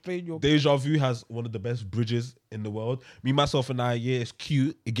got to explain your. Deja Vu has one of the best bridges in the world. Me, myself, and I. Yeah, it's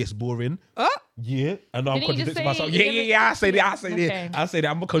cute. It gets boring. Yeah, I know I'm Didn't you just contradicting myself. say- Yeah. I say that. I say Okay. that. I say that.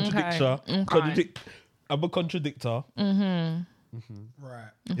 I'm a contradictor. Okay. I'm a contradictor. Right.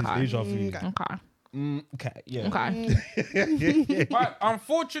 It's Deja Vu. Okay. Okay. Yeah. Okay. But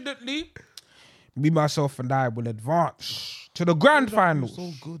unfortunately, Me, Myself, and I will advance to the grand finals.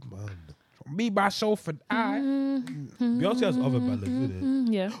 So good, man. Me, Myself, and I. Beyonce has other ballads, isn't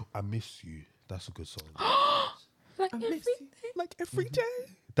it? Yeah. I Miss You. That's a good song. Like I every miss you like every day.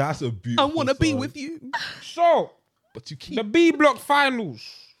 That's a I beautiful want to be song. with you. So, But you keep the B block finals.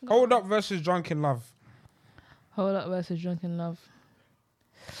 Hold Up versus Drunk in Love. Hold Up versus Drunk in Love.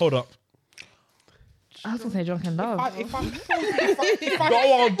 Hold up. I was gonna say Drunk in Love. If I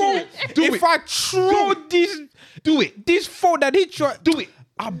Go on, do it. Do if it. I throw this phone that he tried, do it.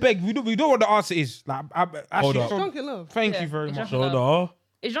 I beg, we know what the answer is. Like, Hold up. Drunk in Love. Thank Yeah, you very it's much. Drunk in So Love. no.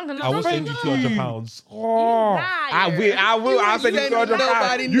 It's Drunk in I Love. will send you £200. Oh, I will. I'll send you send £200.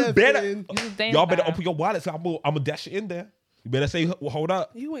 nobody You better. nothing. Y'all better open your wallets. I'm gonna dash it in there. You better say, well, hold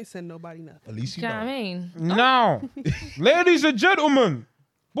up. You ain't send nobody nothing. At least Do you you know what I know. mean? now, ladies and gentlemen,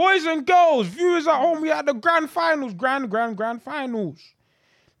 boys and girls, viewers at home, we at the grand finals, grand finals.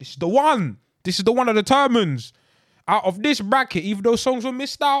 This is the one. This is the one that determines. Out of this bracket, even though songs were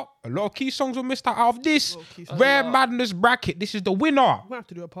missed out, a lot of key songs were missed out. Out of this rare madness bracket, this is the winner, We're gonna have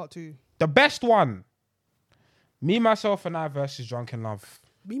to do a part 2. the best one. Me, Myself, and I versus Drunk in Love.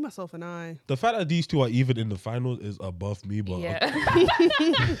 Me, myself, and I. The fact that these two are even in the finals is above me, but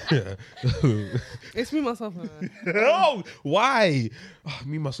Yeah. It's me, myself, and I. oh, why?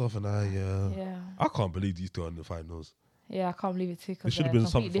 Me, myself, and I. Yeah. I can't believe these two are in the finals. Yeah, I can't believe it too. It should have been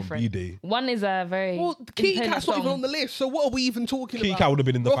something from B-Day. One is a very. Well, Kitty independent Cat's not even song. on the list, so what are we even talking Kitty about? Cat would have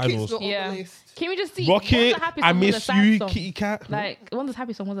been in the Rocket's finals. not Yeah. on the list. Can we just see? Rocket, one's a happy I song, one's a miss sad you, song. Kitty Cat. Like one's a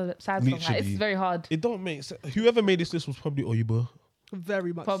happy song, one's a sad song. Like, Literally. it's very hard. It don't make sense. Whoever made this list was probably Oyibo.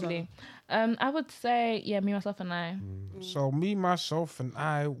 Very much Probably. I would say me, myself, and I. So me, myself, and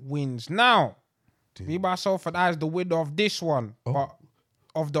I wins. Now, me, myself, and I is the winner of this one, but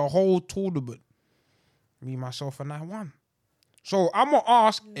of the whole tournament. Me, myself, and I won. So I'm gonna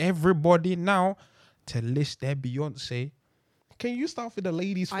ask everybody now to list their Beyonce Can you start with the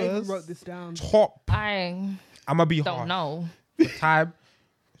ladies I even first? wrote this down. top. I I'm gonna be don't hard. know. For time.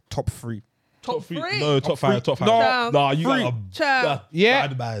 Top 3. Top three. No, top five. Top five. No, Nah, you three. got Ciao. Yeah.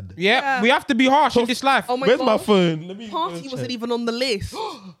 bad. Yeah, we have to be harsh in this life. Oh my Where's god. my phone? Let me Party check. wasn't even on the list.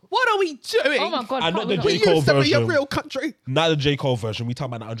 What are we doing? Oh my god! I'm not the probably J. Will Cole you send me your version. real country? Not the J. Cole version. We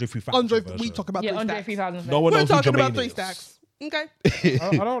talking about the Andre 3000 Andre, version. we talk about Yeah, three Andre stacks. 3000. No one We're knows who talking about Jermaine three is. stacks. Okay.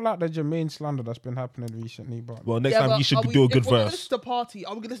 I don't like the Jermaine slander that's been happening recently, but Well, next Yeah, time but you should are do a good if we're gonna verse. listen to Party,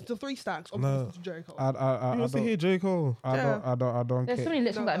 are we gonna listen to three stacks or No. listen to J. Cole? I You want to hear don't J. Cole? I don't There's care. so many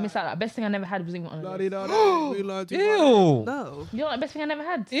lips that I missed out. Like, best thing I never had was even on the list. La-di-da-da, we like to- Ew. No. You know what? Best thing I never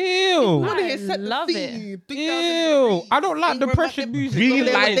had. Ew. Wanna hear Set the love it. Scene, 2003. Ew. I don't like depression music. Green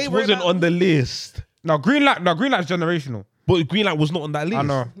They Light were wasn't about- on the list. No, Green Light's generational. But Green Light was not on that list. I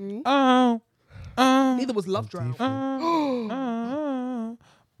know. Neither was Love Drown.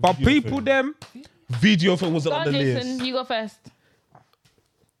 But Video people film. them Video film wasn't Go on on, the Jason. list. You go first.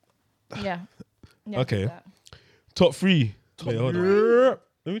 Yeah. Okay. do that. Top 3. Wait, hold on. yeah,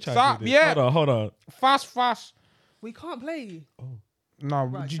 Let me try Stop, to do this. yeah. Hold on. fast. We can't play. No,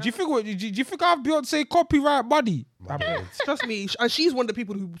 Right, do you think do you think I have Beyonce copyright buddy? Trust me, and she's one of the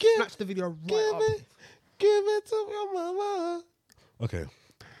people who snatched the video right up. Give it to your mama. Okay.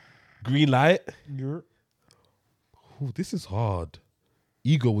 Green Light. Yeah. Ooh, this is hard.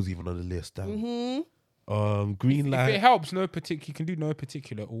 Ego was even on the list. Damn. Green If it Light. helps, you can do no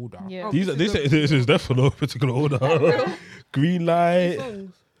particular order. Yeah. Oh, This is definitely no particular order. Green Light.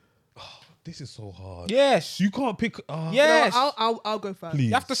 Songs. This is so hard. Yes, You can't pick. yes. I'll go first. Please.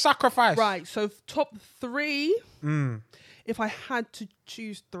 You have to sacrifice. Right, so top 3. Mm. If I had to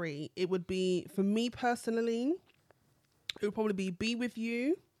choose 3, it would be, for me personally, it would probably be With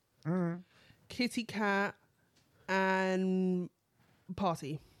You, Kitty Cat, and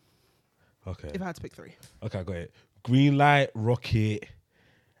Party. Okay. If I had to pick 3. Okay, I got it. Green Light, Rocket.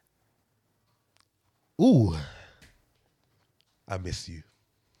 Ooh. I miss you.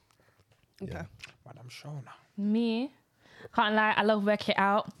 Okay. Yeah. Madam Shona. Me, can't lie. I love Work It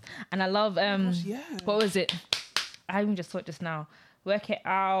Out, and I love Yeah. What was it? I even just saw it just now. Work It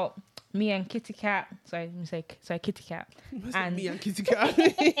Out. Me and Kitty Cat. Sorry, let me say Kitty Cat. And Me and Kitty Cat.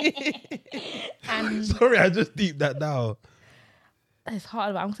 and Sorry, I just deep that down. it's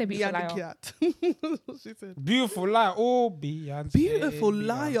hard, but I'm gonna say Me Beautiful and the Liar. cat. That's what she said. Beautiful liar. Oh, Beyonce. Beautiful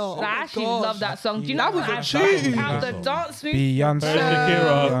Liar. Oh I my actually gosh. love that song. Do you That know was a I tune. banged out the dance move Beyonce.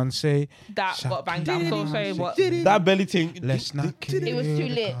 Shakira. Beyonce. that got banged out? I'm so sorry, but That belly thing. Let's not kill it was too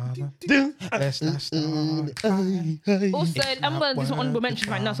lit. Let's not start. Also, I'm gonna do some honorable mentions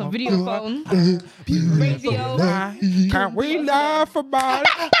right now. Some video phone, radio. Can't we laugh about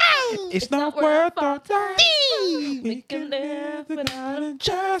it? It's not worth our time. We can live without it.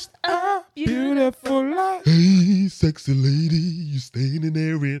 Just a beautiful life. Hey, sexy lady, you staying in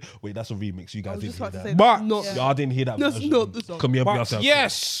there in. Wait, that's a remix. You I guys was didn't just hear about to that. say But- that's not. Y'all didn't hear that That's version. not the song. Come here, But Beyonce.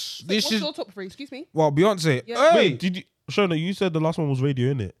 yes, this What's is your top 3? Excuse me. well, Beyonce. Yeah. Hey, Wait, did you, Shona, you said the last one was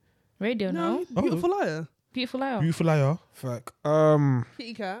radio, innit? Radio, no. Beautiful Liar. Beautiful Liar. Beautiful Liar. fuck.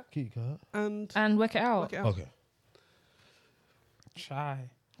 Kitty Cat. Kitty Cat. And And Work It Out. Work It Out. Okay. Chai.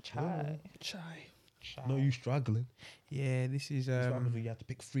 Chai. Chai. No, you struggling. Yeah, this is What happens when you have to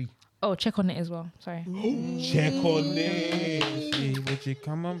pick 3? Oh, check on it as well. Sorry. Check on it. See what you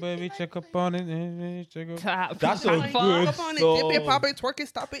come on, baby, check up on it. Check up. Tap. That's a Tap. good Up on it, dip it, song. pop it, twerk it,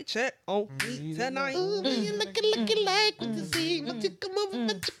 stop it, check on me tonight. You looking like what you see. What you come over,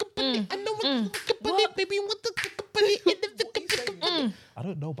 what you can put it. I know what you can put it, baby. What the put it. I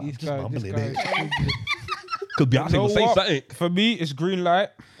don't know, but I'm just mumbling it. Because Beyonce You know was saying what? something. For me, it's green light.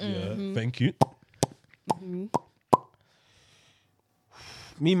 Yeah, thank you.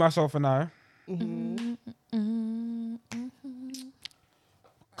 Me, myself, and I.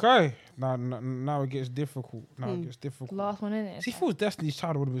 Okay, Now it gets difficult. Now it gets difficult. Last one, innit? See, if it was Destiny's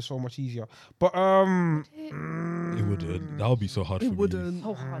Child, it would have been so much easier. But It wouldn't. That would be so hard It for wouldn't. me.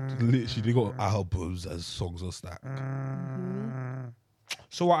 So hard. Literally, they got albums as songs on stack.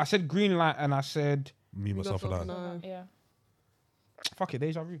 so what? I said Green Light, and I said Me, myself, and I. No. Yeah. fuck it,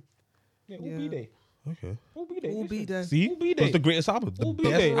 Deja Vu. Yeah, Yeah. all be there. Okay. All be there. All be listen. there. See, All be that's there. the greatest album. The All be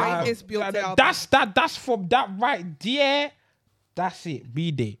best there. album. Greatest Beyonce album. That's from that right there. That's it.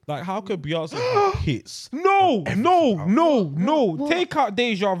 Be there. Like, how could Beyonce have hits? No. What? Take out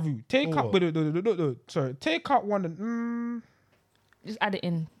Deja Vu. Take Oh, out. what? No. Sorry. Take out one. Just add it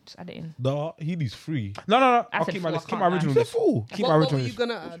in. Just add it in. Nah, he needs 3. No. I I'll said keep my four, list. I Keep can't my lie. original He said list. 4. Keep my What original were you list.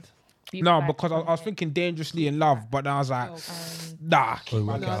 gonna add? No, because I was thinking Dangerously in Love, but then I was like, nah. Keep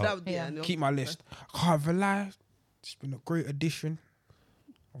my Okay. list. No, that would Yeah. no. Keep my list. Can't lie. It's been a great addition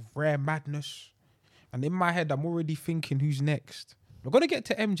of Rare Madness. And in my head, I'm already thinking who's next. We're going to get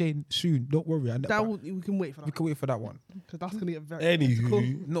to MJ soon. Don't worry. We can wait for we that can wait for that one. because that's gonna get very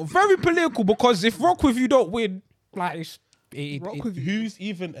Anywho, No, very political because if Rock With You don't win, like, it's, Rock With You. who's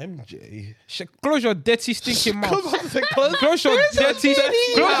even MJ? close your dirty stinking mouth. Close Close your dirty,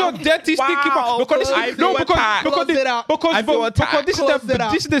 stinking mouth. Because I this, feel no, attacked. because Close it out. I feel attacked. this Close it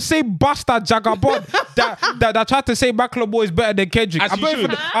out. is the same bastard Jagabon that tried to say Macklemore is better than Kendrick. As he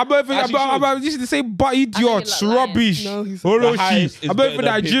should. This is the same but idiots, you're like rubbish. No, he's- Orochi. The highest is I'm better for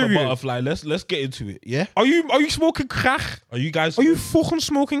than Paper Nigeria. Butterfly. Let's get into it. Yeah. Are you smoking crack? Are you guys? Are you fucking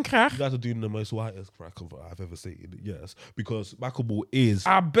smoking crack? You guys are doing the most whitest crack of I've ever seen. Yes, because Macklemore is.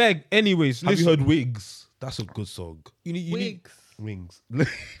 I beg. Anyways, Have you listen. heard Wigs? That's a good song. You need. Wigs. Wings. Why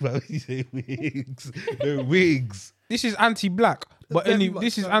would you say wigs? No, wigs. This is anti-black, but Very anyway, much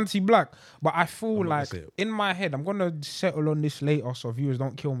this is so. anti-black. But I feel I'm not gonna like say it. in my head, I'm gonna settle on this later, so viewers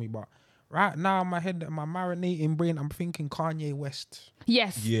don't kill me. But right now, in my head, my marinating brain, I'm thinking Kanye West.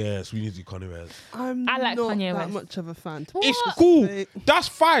 Yes. Yes, we need to Kanye West. I'm I like not Kanye that West. much of a fan. It's What? cool. Wait. That's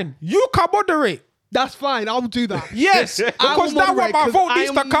fine. You can moderate. That's fine. I'll do that. Yes, I because will that one moderate, my 'cause vote I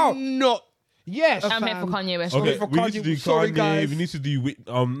needs to am count. Not. Yes. I'm here for Kanye West. Okay, for we need to Kanye. do Sorry, Kanye. guys. We need to do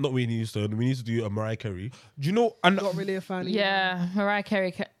not Whitney Houston. We need to do Mariah Carey. Do you know? And Not really a fan. either. Yeah, Mariah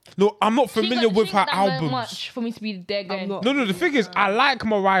Carey. no, I'm not familiar with she her ain't that albums. much for me to be there going. not. No. The thing is, I like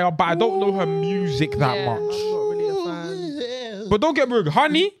Mariah, but I don't know her music that Yeah. much. I'm not really a fan. But don't get me wrong,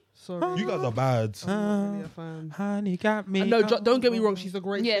 Honey. Sorry. You guys are bad. I'm not really a fan. Honey got me. No, don't get me wrong. She's a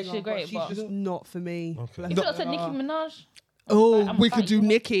great Yeah, singer, she's great, but she's but- just not for me. Okay. Bless You should have her. said Nicki Minaj. Oh, I'm we a could fatty, do y'all.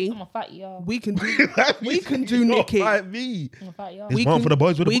 Nicki. I'm a fatty, y'all. We can do. We can do Not Nicki. like me. I'm a fatty, y'all. It's We one can- for the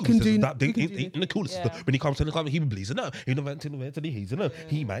boys with the we books. can This is do- that we thing can do ain't the coolest. Yeah. When he comes to the club, he be blazing up. He don't to the he's enough.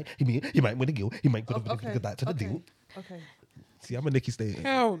 He might win a gill. He might put Okay. that to the Okay. deal. Okay. See, I'm a Nicki State.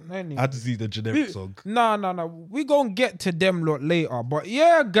 Hell, I anyway. had to see the generic song. No. We gonna get to them lot later. But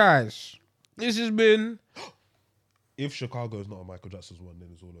yeah, guys, this has been. If Chicago is not a Michael Jackson's one, then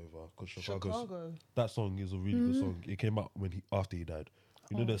it's all over. Because Chicago. that song is a really good song. It came out after he died.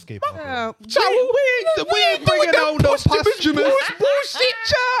 You know the escape album. Yeah, We ain't bringing out no posthumous bullshit,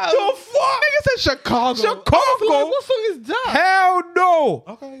 child. The fuck? Nigga said Chicago. Chicago? What song is that? Hell no.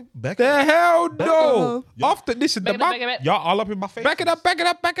 Okay, back The it up. hell no. Yeah. After this is the Back it up. Y'all all up in my face. Back it up.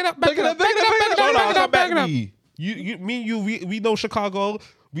 No, we know Chicago.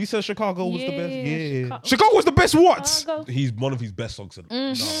 We said Chicago was the best. Yeah. Chicago was the best what? Chicago. He's one of his best songs.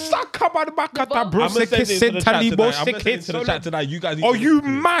 Suck up the back of that bro. I'm gonna send it into the chat tonight. I'm gonna send it into the Are chat tonight. You guys. need to you listen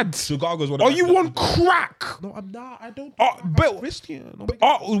to it. mad? Chicago's one of Are my you best on songs. crack? No, I'm not. I don't. Oh, but- Christian.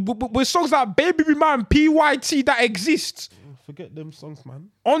 With songs like Baby Be Man, PYT that exist Forget them songs, man.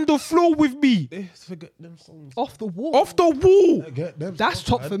 on the floor with me, Forget them songs. Off the wall. off the wall. Forget them. That's songs,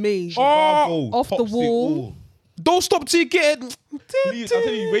 top man. for me. Chicago, Off the tops it wall. all. Don't stop till you get it. Please, I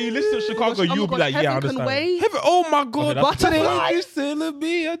tell you, when you listen to Chicago, Oh my you'll be gosh, like, yeah, I Heaven Can understand. Wait. Heaven- Oh my god, that's Butterfly. You still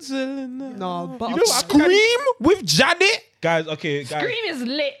be a chillin'. No, but You know, Scream with Janet. Guys, okay, guys. Scream is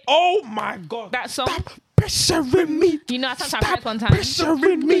lit. Oh my god. That song. Stop pressuring me. You know, I sometimes Stop read one time.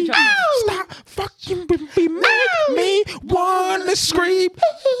 pressuring me. Stop fucking with me. Make me wanna scream.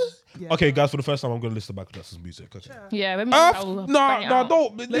 Okay, guys, for the first time, I'm going to listen to Michael Jackson's music. Okay. Yeah, let me. I will bang it No, out.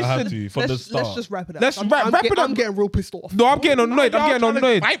 don't. I have Listen. to, from the start. Let's just wrap it up. Let's I'm- wrap I'm it get- up. I'm getting real pissed off. No, I'm getting annoyed. I'm getting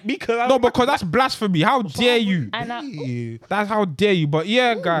annoyed. Fight me, cause No, because that's blasphemy. How dare you? And I, Yeah. That's how dare you. But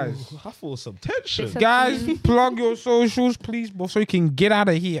yeah, guys. I feel some tension. It's a- Guys, plug your socials, please, so you can get out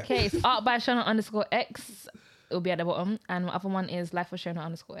of here. okay, it's art by Shona_X. It'll be at the bottom, and my other one is life of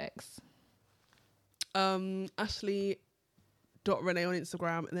Shona_X. Ashley.Renee on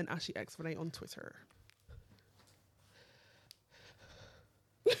Instagram and then Ashley X Renee on Twitter.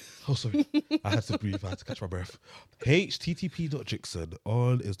 Oh, sorry. I had to breathe. I had to catch my breath. http.jixon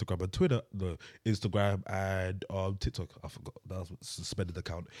on Instagram and Twitter. No, Instagram and TikTok. I forgot. That was a suspended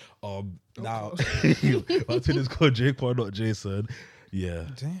account. Now, my Twitter's called Jake, not Jason. Yeah.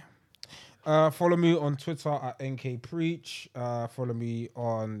 Damn. Follow me on Twitter at NKPreach. Follow me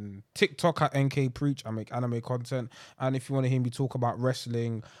on TikTok at NKPreach. I make anime content. And if you want to hear me talk about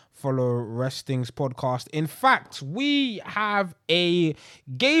wrestling, follow Wrestling's podcast. In fact, we have a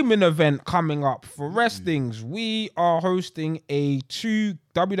gaming event coming up for Wrestlings. We are hosting a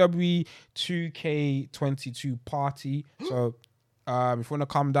WWE 2K22 party. So if you want to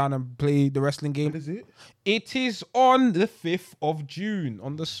come down and play the wrestling game, When is it? it is on the 5th of June,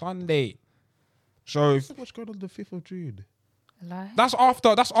 on the Sunday. So if, What's going on the 5th of June? Lie. that's after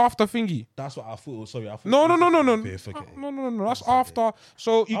thingy. That's what I thought. Sorry, I thought. No. Fifth, okay. No. That's after.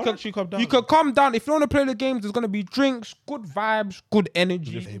 So you I'll can actually come down. You can come down if you want to play the games. There's gonna be drinks, good vibes, good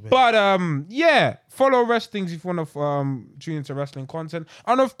energy. Amen. But yeah, follow Wrestlings if you want to tune into wrestling content,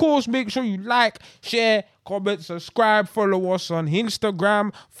 and of course make sure you like, share, comment, subscribe. Follow us on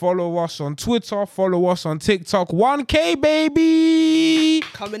Instagram. Follow us on Twitter. Follow us on TikTok. 1K baby.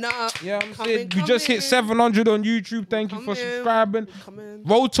 Coming up. Yeah, I'm saying we just hit 700 on YouTube. Thank you for Coming. subscribing. Coming.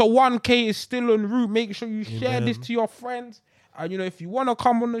 Road to 1K is still en route. Make sure you share Amen. this to your friends. And, you know, if you want to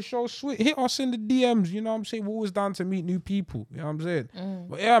come on the show, hit us in the DMs. You know what I'm saying? We're always down to meet new people. You know what I'm saying?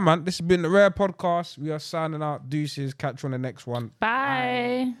 But yeah, man, this has been the Rare Podcast. We are signing out. Deuces. Catch you on the next one.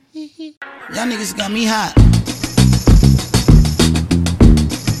 Bye. Y'all niggas got me hot.